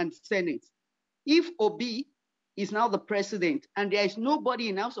and Senate. If Obi is now the president and there is nobody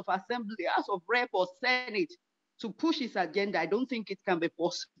in House of Assembly, House of Rep or Senate to push his agenda, I don't think it can be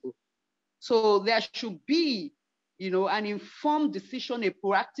possible. So there should be, an informed decision, a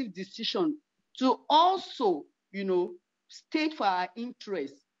proactive decision to also, state for our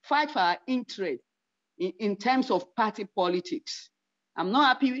interests, fight for our interests in terms of party politics. I'm not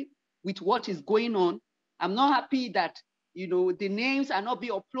happy with what is going on. I'm not happy that, the names are not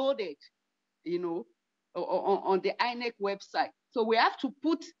being uploaded, on the INEC website. So we have to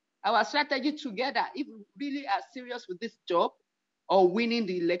put our strategy together if we really are serious with this job or winning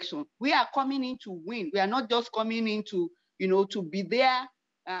the election. We are coming in to win. We are not just coming in to, to be there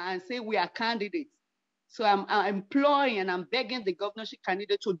and say we are candidates. So I'm imploring and I'm begging the governorship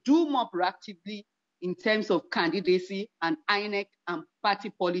candidate to do more proactively in terms of candidacy and INEC and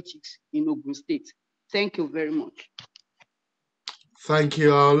party politics in Ogun State. Thank you very much. Thank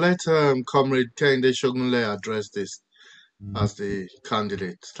you. I'll let Comrade Kehinde Shogunle address this as the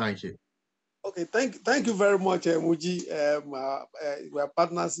candidate. Thank you. Okay, thank you very much, Muji. We are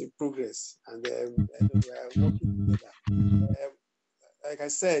partners in progress, and we are working together. Like I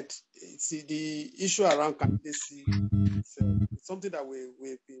said, the issue around candidacy it's something that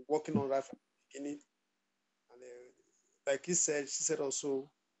we've been working on right from the beginning. And like she said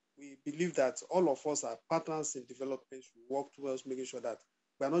also, we believe that all of us are partners in development. We work towards making sure that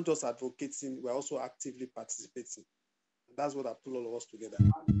we are not just advocating, we are also actively participating. And that's what I pull all of us together.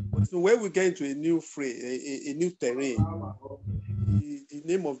 But so when we get into a new a new terrain, the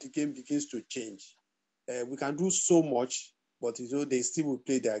name of the game begins to change. We can do so much, but they still will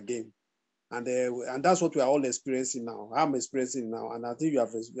play their game, and that's what we are all experiencing now. I'm experiencing now, and I think you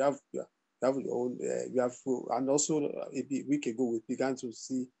have your own. And also a week ago we began to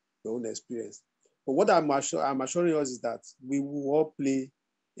see your own experience. But what I'm assuring us is that we will all play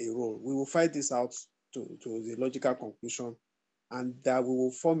a role. We will fight this out to the logical conclusion, and that we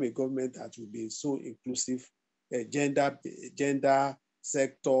will form a government that will be so inclusive, gender,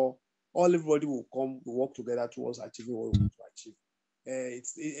 sector. Everybody will come, will work together towards achieving what we want to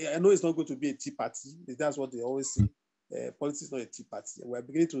achieve. I know it's not going to be a tea party. That's what they always say. Politics is not a tea party. We're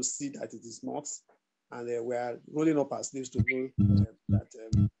beginning to see that it is not. And we are rolling up our sleeves to know that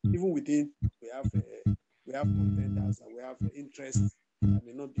even within, we have contenders and we have interests that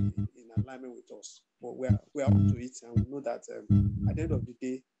may not be in alignment with us. But we are up to it, and we know that at the end of the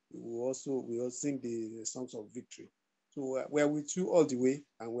day, we will sing the songs of victory. So we are with you all the way,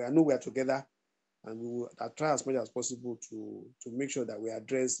 and we know we are together, and we will try as much as possible to make sure that we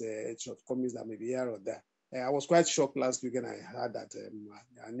address shortcomings that may be here or there. I was quite shocked last week when I heard that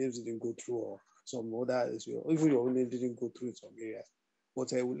our names didn't go through, or some other, even your own name didn't go through in some areas.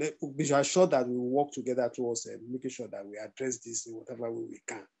 But be assured that we will work together towards making sure that we address this in whatever way we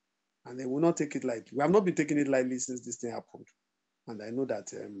can. And they will not take it lightly. We have not been taking it lightly since this thing happened. And I know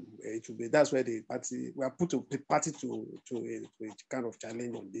that it will be, that's where the party to a kind of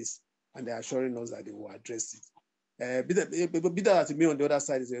challenge on this, and they're assuring us that they will address it. Be that to me on the other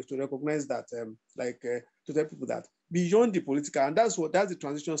side is to recognize that, to tell people that beyond the political, and that's the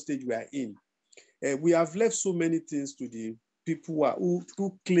transition stage we are in. We have left so many things to the people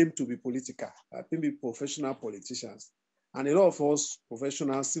who claim to be political, maybe professional politicians, and a lot of us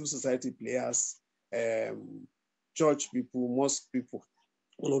professional civil society players, church people, mosque people,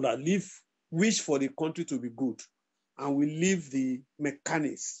 that wish for the country to be good, and we leave the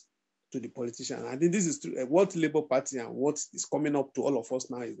mechanics to the politician. I think this is what Labour Party and what is coming up to all of us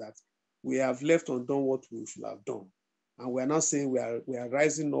now is that we have left undone what we should have done, and we are now saying we are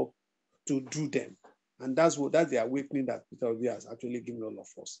rising up to do them, and that's the awakening that Peter Obi has actually given all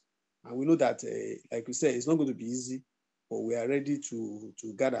of us. And we know that, like we said, it's not going to be easy, but we are ready to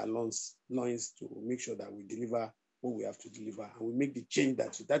gather our loins to make sure that we deliver what we have to deliver, and we make the change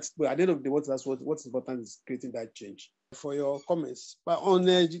that's at the end of the day, what's important is creating that change. For your comments, but on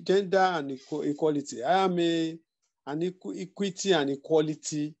gender and equality, I am an equity and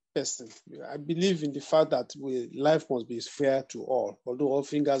equality person. I believe in the fact that life must be fair to all, although all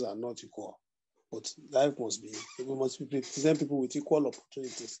fingers are not equal. But life must be, we must present people with equal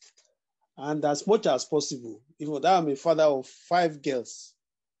opportunities. And as much as possible, even though I'm a father of 5 girls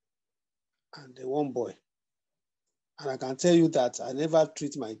and 1 boy, and I can tell you that I never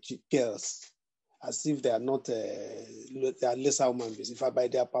treat my girls as if they are not they are lesser human beings. In fact, by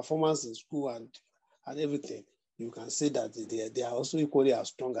their performance in school and and everything, you can say that they are also equally as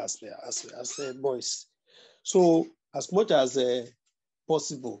strong as boys. So as much as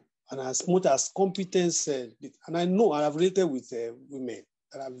possible, and as much as competence, and I know I have related with women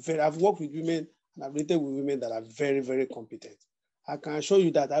that I've worked with women, and I've related with women that are very, very competent. I can assure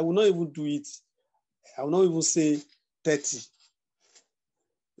you that I will not even do it. I will not even say 30.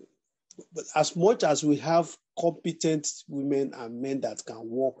 But as much as we have competent women and men that can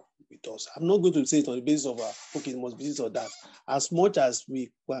work with us, I'm not going to say it on the basis of, okay, it must be this or that. As much as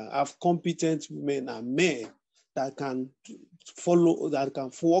we have competent women and men that can follow, that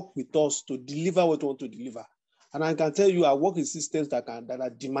can work with us to deliver what we want to deliver. And I can tell you, I work in systems that are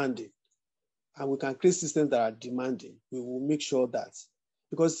demanding. And we can create systems that are demanding. We will make sure that,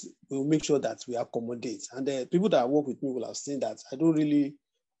 because we will make sure that we accommodate. And the people that work with me will have seen that I don't really,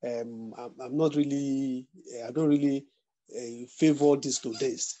 I don't really favor this to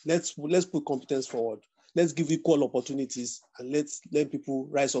this. Let's put competence forward. Let's give equal opportunities, and let people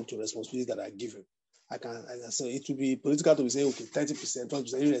rise up to responsibilities that are given. I say it will be political to be saying, okay, 30%,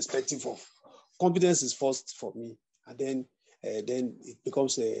 20%, irrespective of. Competence is first for me, and then it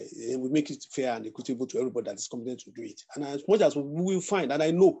becomes we make it fair and equitable to everybody that is competent to do it. And as much as we will find, and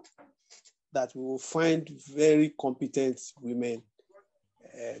I know that we will find very competent women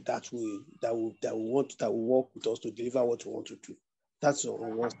that will work with us to deliver what we want to do. That's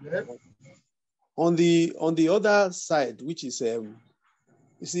on one side. On the other side, which is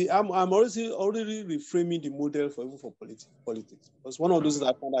you see, I'm already reframing the model for politics. Because one of those things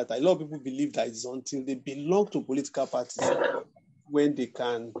I found out, a lot of people believe that it's until they belong to political parties when they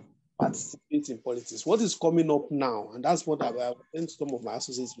can participate in politics. What is coming up now, and that's what I've sent some of my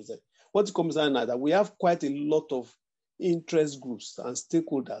associates with. What is coming up now, that we have quite a lot of interest groups and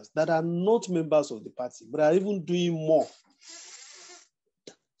stakeholders that are not members of the party, but are even doing more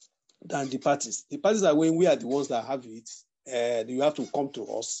than the parties. The parties are when we are the ones that have it. You have to come to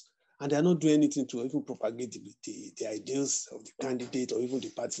us, and they are not doing anything to even propagate the ideals of the candidate or even the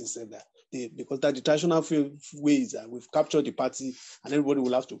party itself. Because that the traditional way is that we've captured the party and everybody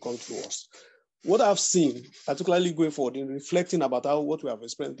will have to come to us. What I've seen, particularly going forward in reflecting about what we have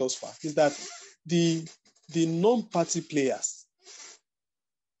experienced thus far, is that the non-party players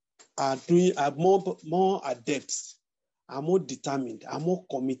are more adept, are more determined, are more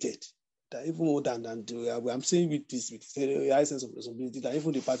committed. Even more than I'm saying with a high sense of responsibility than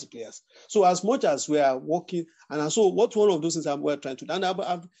even the party players. So as much as we are working, and so what one of those things we're trying to do, and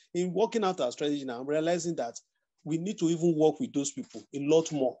I'm in working out our strategy now, I'm realizing that we need to even work with those people a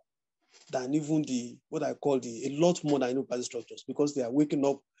lot more than even a lot more than party structures, because they are waking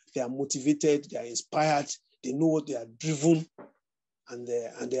up, they are motivated, they are inspired, they know what they are driven, and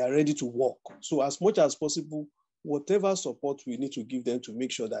they are ready to work. So as much as possible, whatever support we need to give them to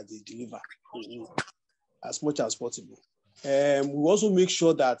make sure that they deliver as much as possible. We also make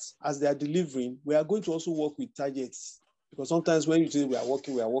sure that as they are delivering, we are going to also work with targets, because sometimes when you say we are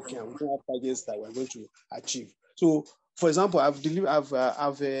working, and we don't have targets that we're going to achieve. So, for example, I've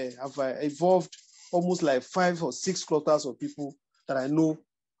evolved almost like 5 or 6 clusters of people that I know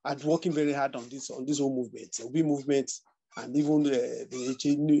are working very hard on this whole movement. There will be movements, and even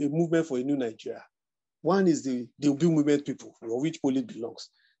the movement for a new Nigeria. One is the Ogun movement people, which Poly belongs.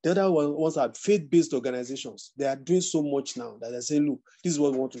 The other ones are faith-based organizations. They are doing so much now that they say, look, this is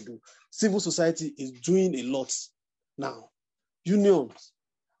what we want to do. Civil society is doing a lot now. Unions,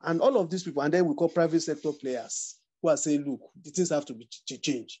 and all of these people, and then we call private sector players who are saying, look, the things have to be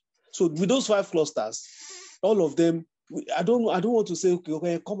changed. So with those 5 clusters, all of them, I don't want to say,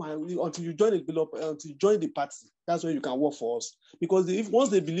 okay, come on, until you join the party, that's when you can work for us. Because once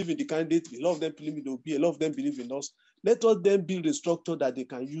they believe in the candidate, a lot of them believe in the OP, a lot of them believe in us. Let us then build a structure that they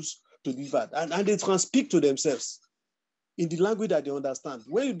can use to deliver, and they can speak to themselves in the language that they understand.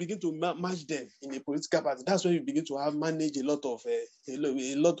 When you begin to match them in a political party, that's when you begin to manage a lot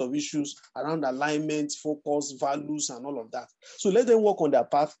of issues around alignment, focus, values, and all of that. So let them work on their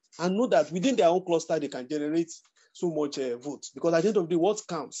path and know that within their own cluster they can generate so much votes, because at the end of the day, what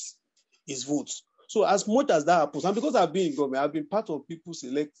counts is votes. So as much as that happens, and because I've been in government, I've been part of people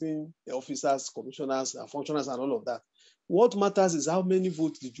selecting the officers, commissioners, and functionaries, and all of that. What matters is how many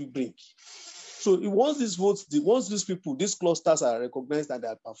votes did you bring. So once these people, these clusters are recognized that they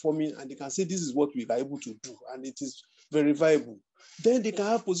are performing, and they can say this is what we are able to do, and it is verifiable, then they can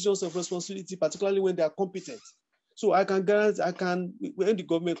have positions of responsibility, particularly when they are competent. So I can guarantee, when the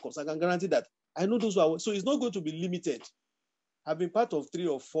government comes, I can guarantee that I know those who are, so it's not going to be limited. I've been part of 3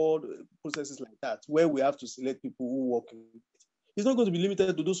 or 4 processes like that, where we have to select people who work. It's not going to be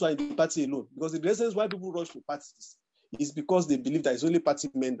limited to those who are in the party alone, because the reasons why people rush to parties is because they believe that it's only party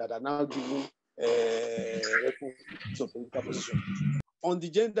men that are now given political position. On the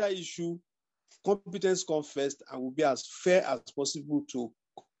gender issue, competence comes first and will be as fair as possible to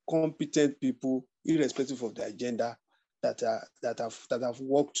competent people, irrespective of the agenda, that have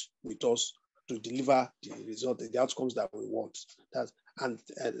worked with us to deliver the result, the outcomes that we want. And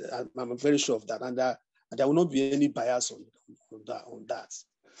I'm very sure of that. And there will not be any bias on that.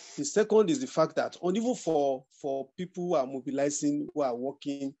 The second is the fact that even for people who are mobilizing, who are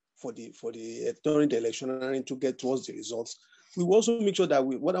working during the electioneering to get towards the results, we will also make sure that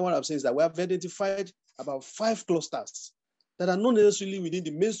what I'm saying is that we have identified about 5 clusters that are not necessarily within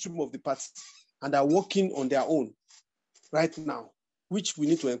the mainstream of the party and are working on their own right now, which we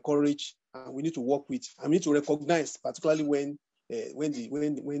need to encourage and we need to work with and we need to recognize, particularly when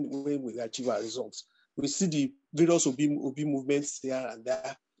we achieve our results. We see the various OB movements here and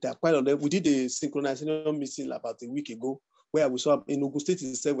there. They are quite on them. We did a synchronization meeting about a week ago where we saw in Ogun State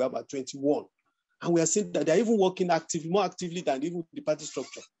itself we have about 21. And we are seeing that they're even working more actively than even the party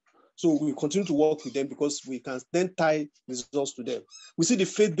structure. So we continue to work with them because we can then tie results to them. We see the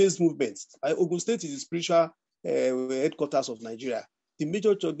faith-based movements. Ogun State is the spiritual headquarters of Nigeria. The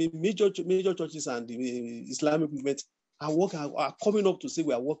major churches and the Islamic movement are coming up to say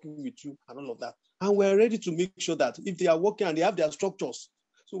we are working with you and all of that. And we're ready to make sure that if they are working and they have their structures,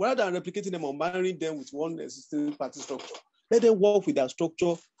 so rather than replicating them or marrying them with one existing party structure, let them work with their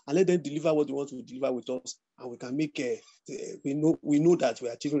structure and let them deliver what they want to deliver with us, and we can make we know that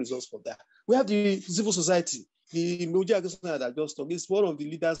we're achieving results for that. We have the civil society. The Moji Agusta that just talked is one of the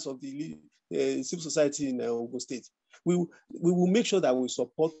leaders of the civil society in Ogun State. We will make sure that we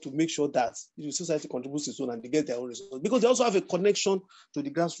support to make sure that the society contributes its own and they get their own results, because they also have a connection to the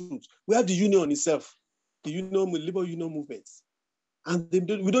grassroots. We have the union itself, the labor union movements. And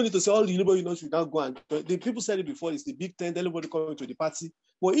we don't need to say all the labor unions should now go and the people said it before, it's the big tent, everybody coming to the party.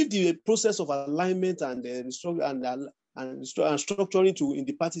 But if the process of alignment and structuring in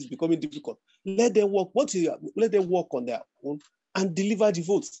the party is becoming difficult, let them work. Let them work on their own and deliver the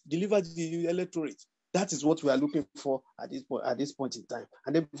votes, deliver the electorate. That is what we are looking for at this point in time.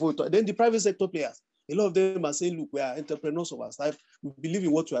 And then the private sector players. A lot of them are saying, look, we are entrepreneurs of our life. We believe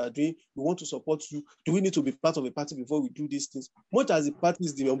in what you are doing. We want to support you. Do we need to be part of a party before we do these things? Much as the party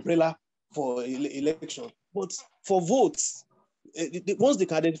is the umbrella for election. But for votes, once they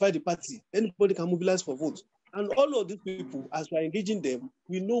can identify the party, anybody can mobilize for votes. And all of these people, as we are engaging them,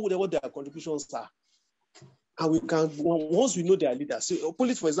 we know what their contributions are. And we can, once we know their leaders. So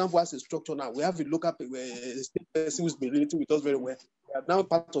police, for example, has a structure now. We have a local state person who's been relating with us very well. We are now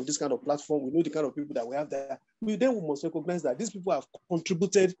part of this kind of platform. We know the kind of people that we have there. We must recognize that these people have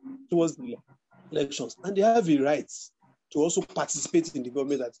contributed towards the elections, and they have a right to also participate in the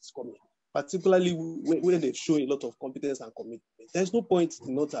government that is coming, particularly when they show a lot of competence and commitment. There's no point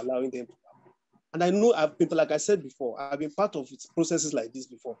in not allowing them to happen. And I know people, like I said before, I've been part of processes like this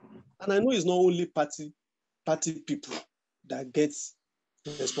before. And I know it's not only party people that gets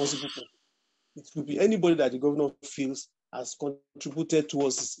responsible for it. It could be anybody that the governor feels has contributed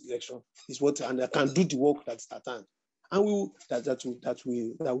towards this election and can do the work that's at hand. And that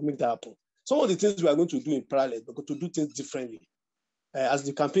will make that happen. Some of the things we are going to do in parallel, we're going to do things differently. As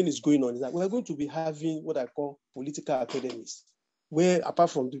the campaign is going on, is that we're going to be having what I call political academies, where apart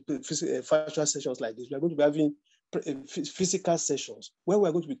from the virtual sessions like this, we're going to be having physical sessions where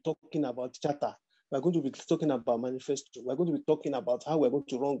we're going to be talking about charter. We're going to be talking about manifesto. We're going to be talking about how we're going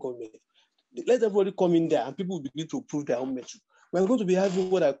to run government. Let everybody come in there and people will begin to prove their own metric. We're going to be having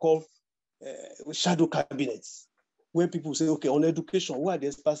what I call shadow cabinets, where people say, okay, on education, who are the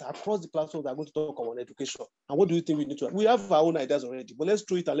experts across the platform that are going to talk on education? And what do you think we need to have? We have our own ideas already, but let's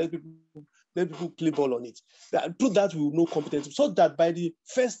throw it and let people play ball on it. Through that, we will know competence, so that by the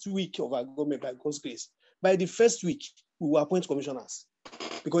first week of our government, by God's grace, by the first week, we will appoint commissioners.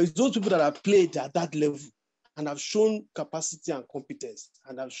 Because it's those people that have played at that level and have shown capacity and competence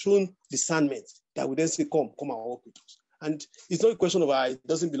and have shown discernment that will then say, come and work with us. And it's not a question of it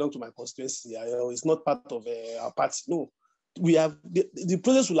doesn't belong to my constituency, it's not part of our party. No, we have the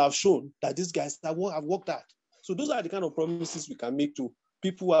process will have shown that these guys have worked hard. So those are the kind of promises we can make to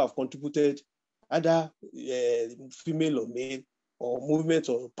people who have contributed, either female or male, or movement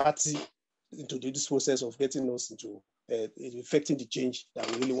or party, into this process of getting us into effecting the change that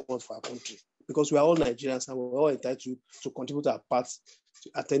we really want for our country. Because we are all Nigerians and we're all entitled to contribute our parts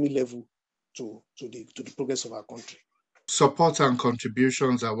at any level to the progress of our country. Support and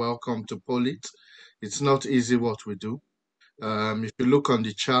contributions are welcome to Polit. It's not easy what we do. If you look on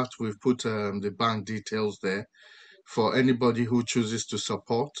the chart, we've put the bank details there for anybody who chooses to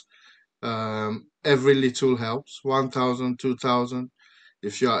support. Every little helps, 1,000, 2,000.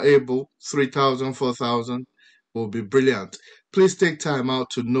 If you are able, 3,000, 4,000 will be brilliant. Please take time out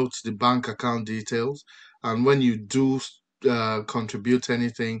to note the bank account details. And when you do contribute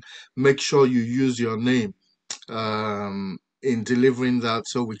anything, make sure you use your name in delivering that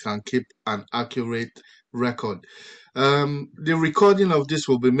so we can keep an accurate record. The recording of this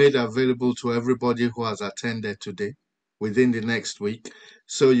will be made available to everybody who has attended today within the next week,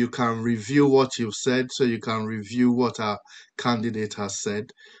 so you can review what you've said, so you can review what our candidate has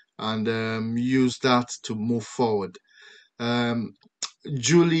said, and use that to move forward.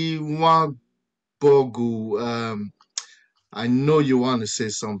 Julie Wabogu, I know you want to say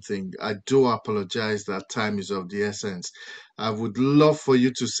something. I do apologize that time is of the essence. I would love for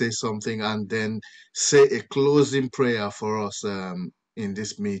you to say something and then say a closing prayer for us in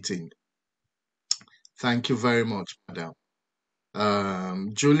this meeting. Thank you very much, madam.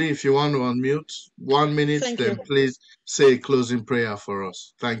 Julie, if you want to unmute, 1 minute, Thank then you. please say a closing prayer for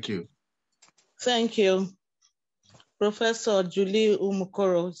us. Thank you. Thank you. Professor Julie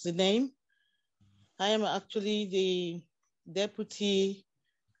Umukoro is the name. I am actually the Deputy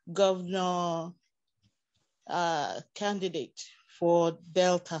Governor candidate for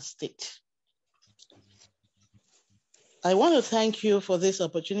Delta State. I want to thank you for this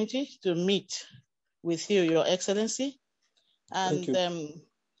opportunity to meet with you, Your Excellency. And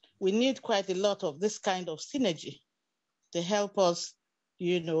we need quite a lot of this kind of synergy to help us,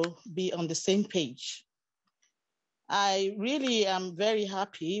 be on the same page. I really am very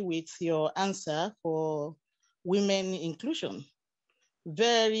happy with your answer for women inclusion.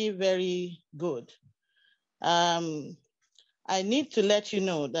 Very, very good. I need to let you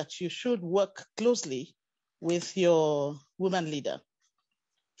know that you should work closely with your woman leader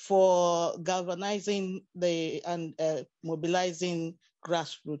for galvanizing and mobilizing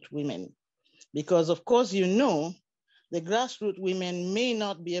grassroots women. Because of course, the grassroots women may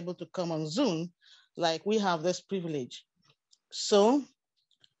not be able to come on Zoom like we have this privilege. So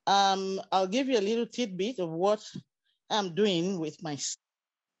I'll give you a little tidbit of what I'm doing with my.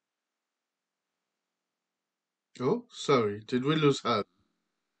 Oh, sorry. Did we lose her?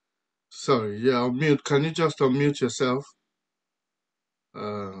 Sorry. Yeah, unmute. Can you just unmute yourself?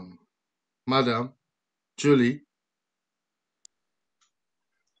 Madam, Julie.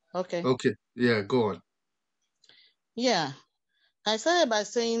 Okay. Okay. Yeah, go on. Yeah. I started by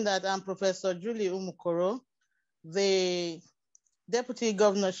saying that I'm Professor Julie Umukoro, the Deputy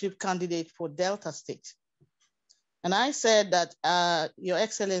Governorship candidate for Delta State. And I said that, Your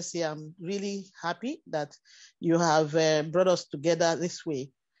Excellency, I'm really happy that you have brought us together this way.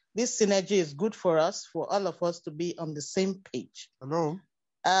 This synergy is good for us, for all of us to be on the same page. Hello.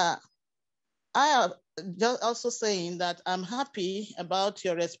 I am just also saying that I'm happy about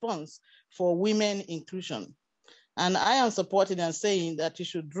your response for women inclusion. And I am supporting and saying that you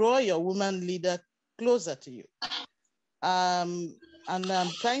should draw your woman leader closer to you. And I'm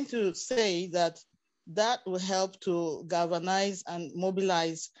trying to say that will help to galvanize and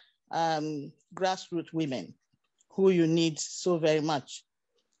mobilize grassroots women who you need so very much.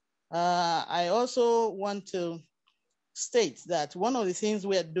 I also want to state that one of the things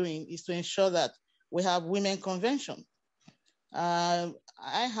we are doing is to ensure that we have women convention. I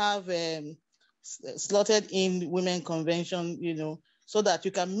have slotted in women convention, so that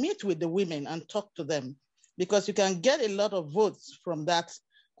you can meet with the women and talk to them, because you can get a lot of votes from that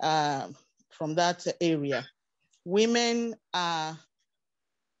area. Women are,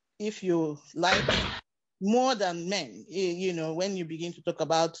 if you like, more than men, when you begin to talk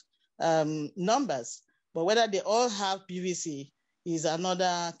about numbers. But whether they all have PVC is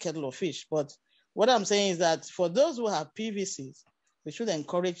another kettle of fish. But what I'm saying is that for those who have PVCs, we should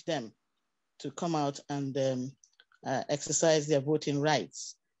encourage them to come out and exercise their voting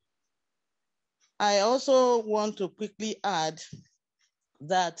rights. I also want to quickly add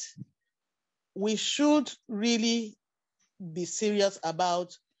that we should really be serious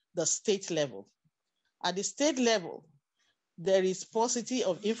about the state level. At the state level, there is paucity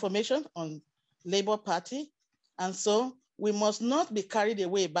of information on Labour Party. And so we must not be carried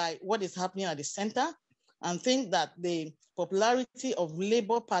away by what is happening at the center and think that the popularity of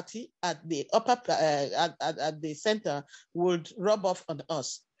Labour Party at the at the center would rub off on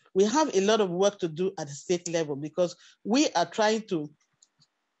us. We have a lot of work to do at the state level, because we are trying to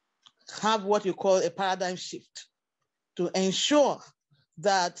have what you call a paradigm shift to ensure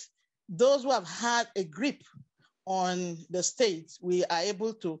that those who have had a grip on the state, we are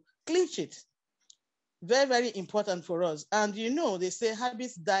able to clinch it. Very, very important for us. And they say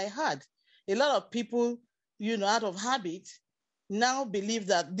habits die hard. A lot of people, out of habit, now believe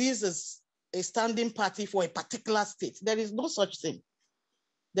that this is a standing party for a particular state. There is no such thing.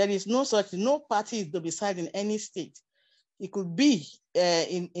 There is no party is domiciled in any state. It could be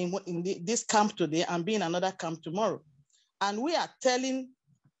in this camp today and be in another camp tomorrow. And we are telling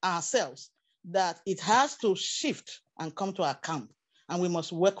ourselves that it has to shift and come to our camp, and we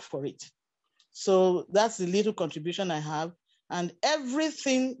must work for it. So that's the little contribution I have. And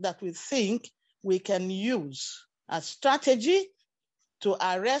everything that we think we can use as strategy to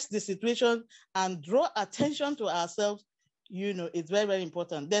arrest the situation and draw attention to ourselves, it's very, very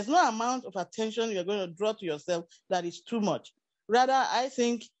important. There's no amount of attention you're going to draw to yourself that is too much. Rather, I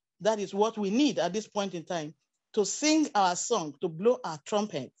think that is what we need at this point in time, to sing our song, to blow our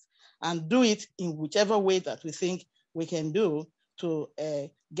trumpets, and do it in whichever way that we think we can do to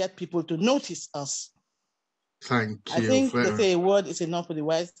get people to notice us. Thank you. I think they say a word is enough for the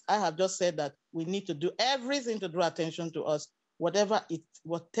wise. I have just said that we need to do everything to draw attention to us, whatever it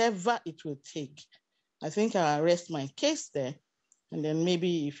will take. I think I'll rest my case there. And then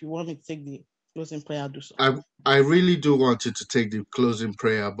maybe if you want me to take the closing prayer, I'll do so. I really do want you to take the closing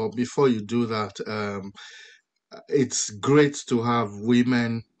prayer, but before you do that, it's great to have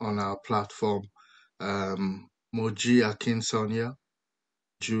women on our platform. Moji Akinsonia,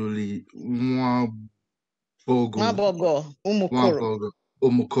 Julie Umukoro.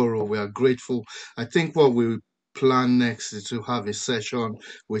 We are grateful. I think what we plan next is to have a session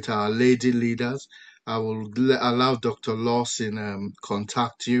with our lady leaders. I will allow Dr. Lawson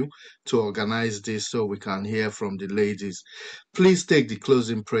contact you to organize this so we can hear from the ladies. Please take the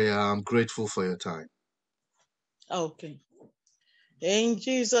closing prayer. I'm grateful for your time. Okay. In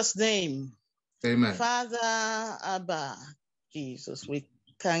Jesus' name. Amen. Father Abba, Jesus, we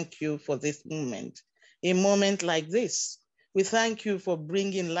thank you for this moment. A moment like this, we thank you for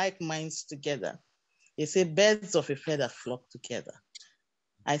bringing like minds together. They say birds of a feather flock together.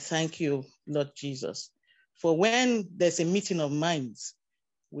 I thank you, Lord Jesus, for when there's a meeting of minds,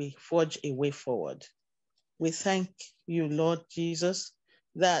 we forge a way forward. We thank you, Lord Jesus,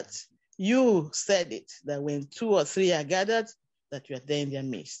 that you said it, that when 2 or 3 are gathered, that you are there in their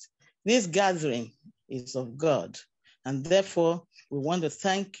midst. This gathering is of God, and therefore we want to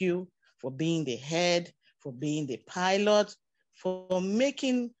thank you for being the head, for being the pilot, for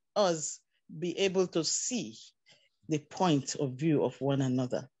making us be able to see the point of view of one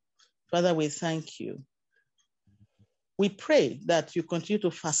another. Father, we thank you. We pray that you continue to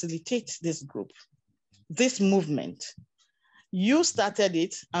facilitate this group, this movement. You started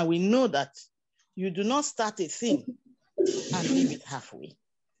it, and we know that you do not start a thing and leave it halfway.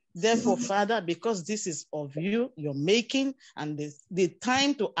 Therefore, Father, because this is of you, you're making, and the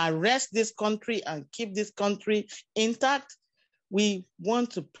time to arrest this country and keep this country intact, we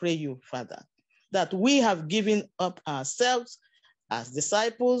want to pray you, Father, that we have given up ourselves as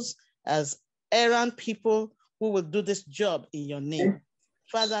disciples, as errand people who will do this job in your name.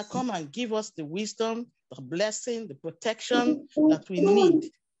 Father, come and give us the wisdom, the blessing, the protection that we need,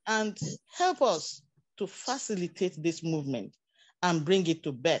 and help us to facilitate this movement and bring it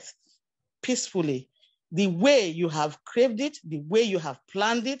to birth peacefully, the way you have craved it, the way you have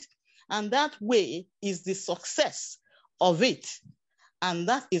planned it, and that way is the success of it. And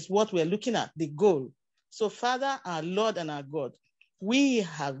that is what we're looking at, the goal. So Father, our Lord and our God, we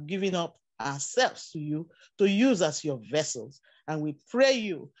have given up ourselves to you to use as your vessels. And we pray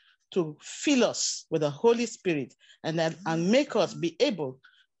you to fill us with the Holy Spirit and make us be able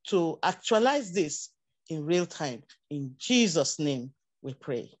to actualize this in real time. In Jesus' name we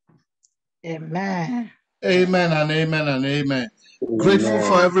pray. Amen. Amen and amen and amen. Grateful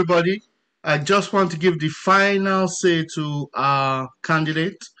for everybody. I just want to give the final say to our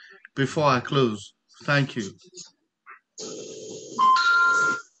candidate before I close. Thank you.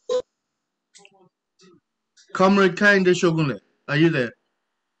 Comrade Kehinde Shogunle, are you there?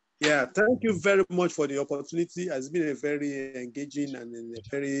 Yeah, thank you very much for the opportunity. It's been a very engaging and a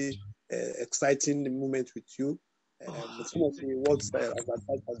very exciting moment with you. Some of the words that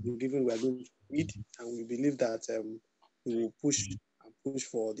has been given, we are going to read, and we believe that we will push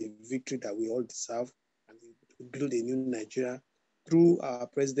for the victory that we all deserve, and build a new Nigeria through our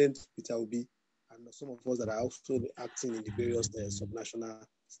President Peter Obi and some of us that are also acting in the various subnational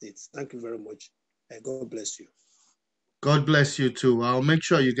states. Thank you very much. God bless you. God bless you too. I'll make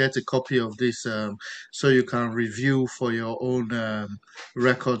sure you get a copy of this so you can review for your own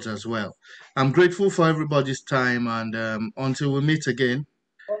records as well. I'm grateful for everybody's time, and until we meet again,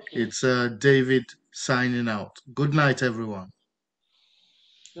 it's David signing out. Good night, everyone.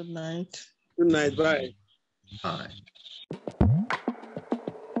 Good night. Good night. Bye. Bye.